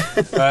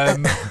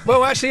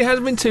 Well, actually, it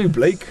hasn't been too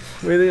bleak.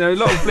 Really, a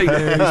lot of bleak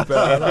news,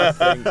 but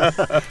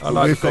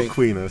We've got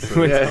Queener,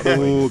 so it's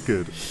all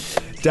good.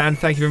 Dan,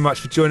 thank you very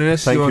much for joining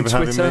us. Thank You're you on for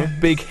Twitter. having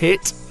me. Big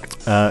hit.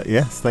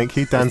 Yes, thank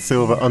you. Dan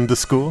Silver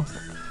 _.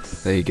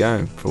 There you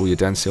go, for all your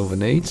Dan Silver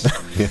needs.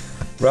 Yeah.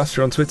 Russ,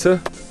 you're on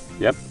Twitter.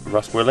 Yep,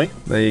 Rus Willie.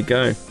 There you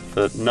go.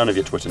 For none of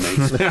your Twitter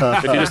needs. If you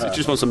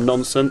just want some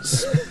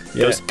nonsense,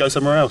 go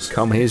somewhere else.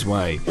 Come his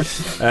way.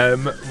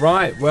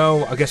 Right,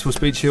 well, I guess we'll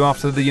speak to you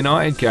after the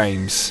United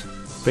games.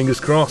 Fingers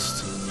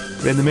crossed.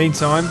 But in the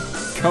meantime,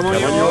 come on,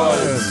 you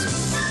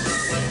Irons.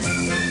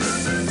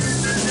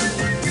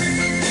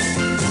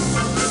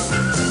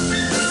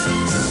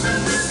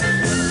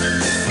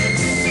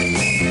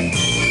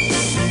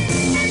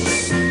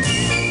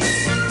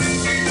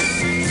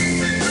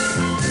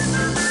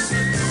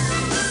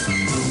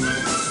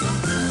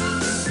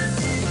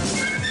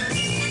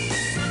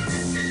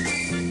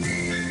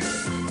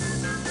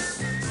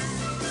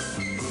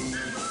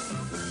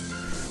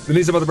 The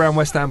News About the Brown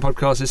West Ham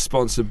podcast is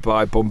sponsored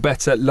by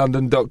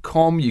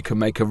BombettaLondon.com. You can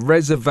make a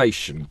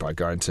reservation by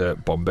going to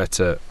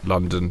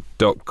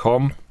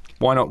BombettaLondon.com.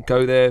 Why not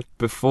go there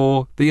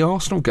before the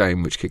Arsenal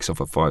game, which kicks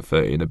off at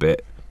 5:30 in a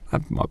bit?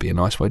 That might be a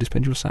nice way to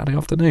spend your Saturday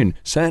afternoon.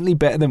 Certainly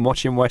better than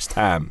watching West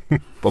Ham.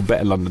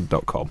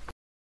 BombettaLondon.com.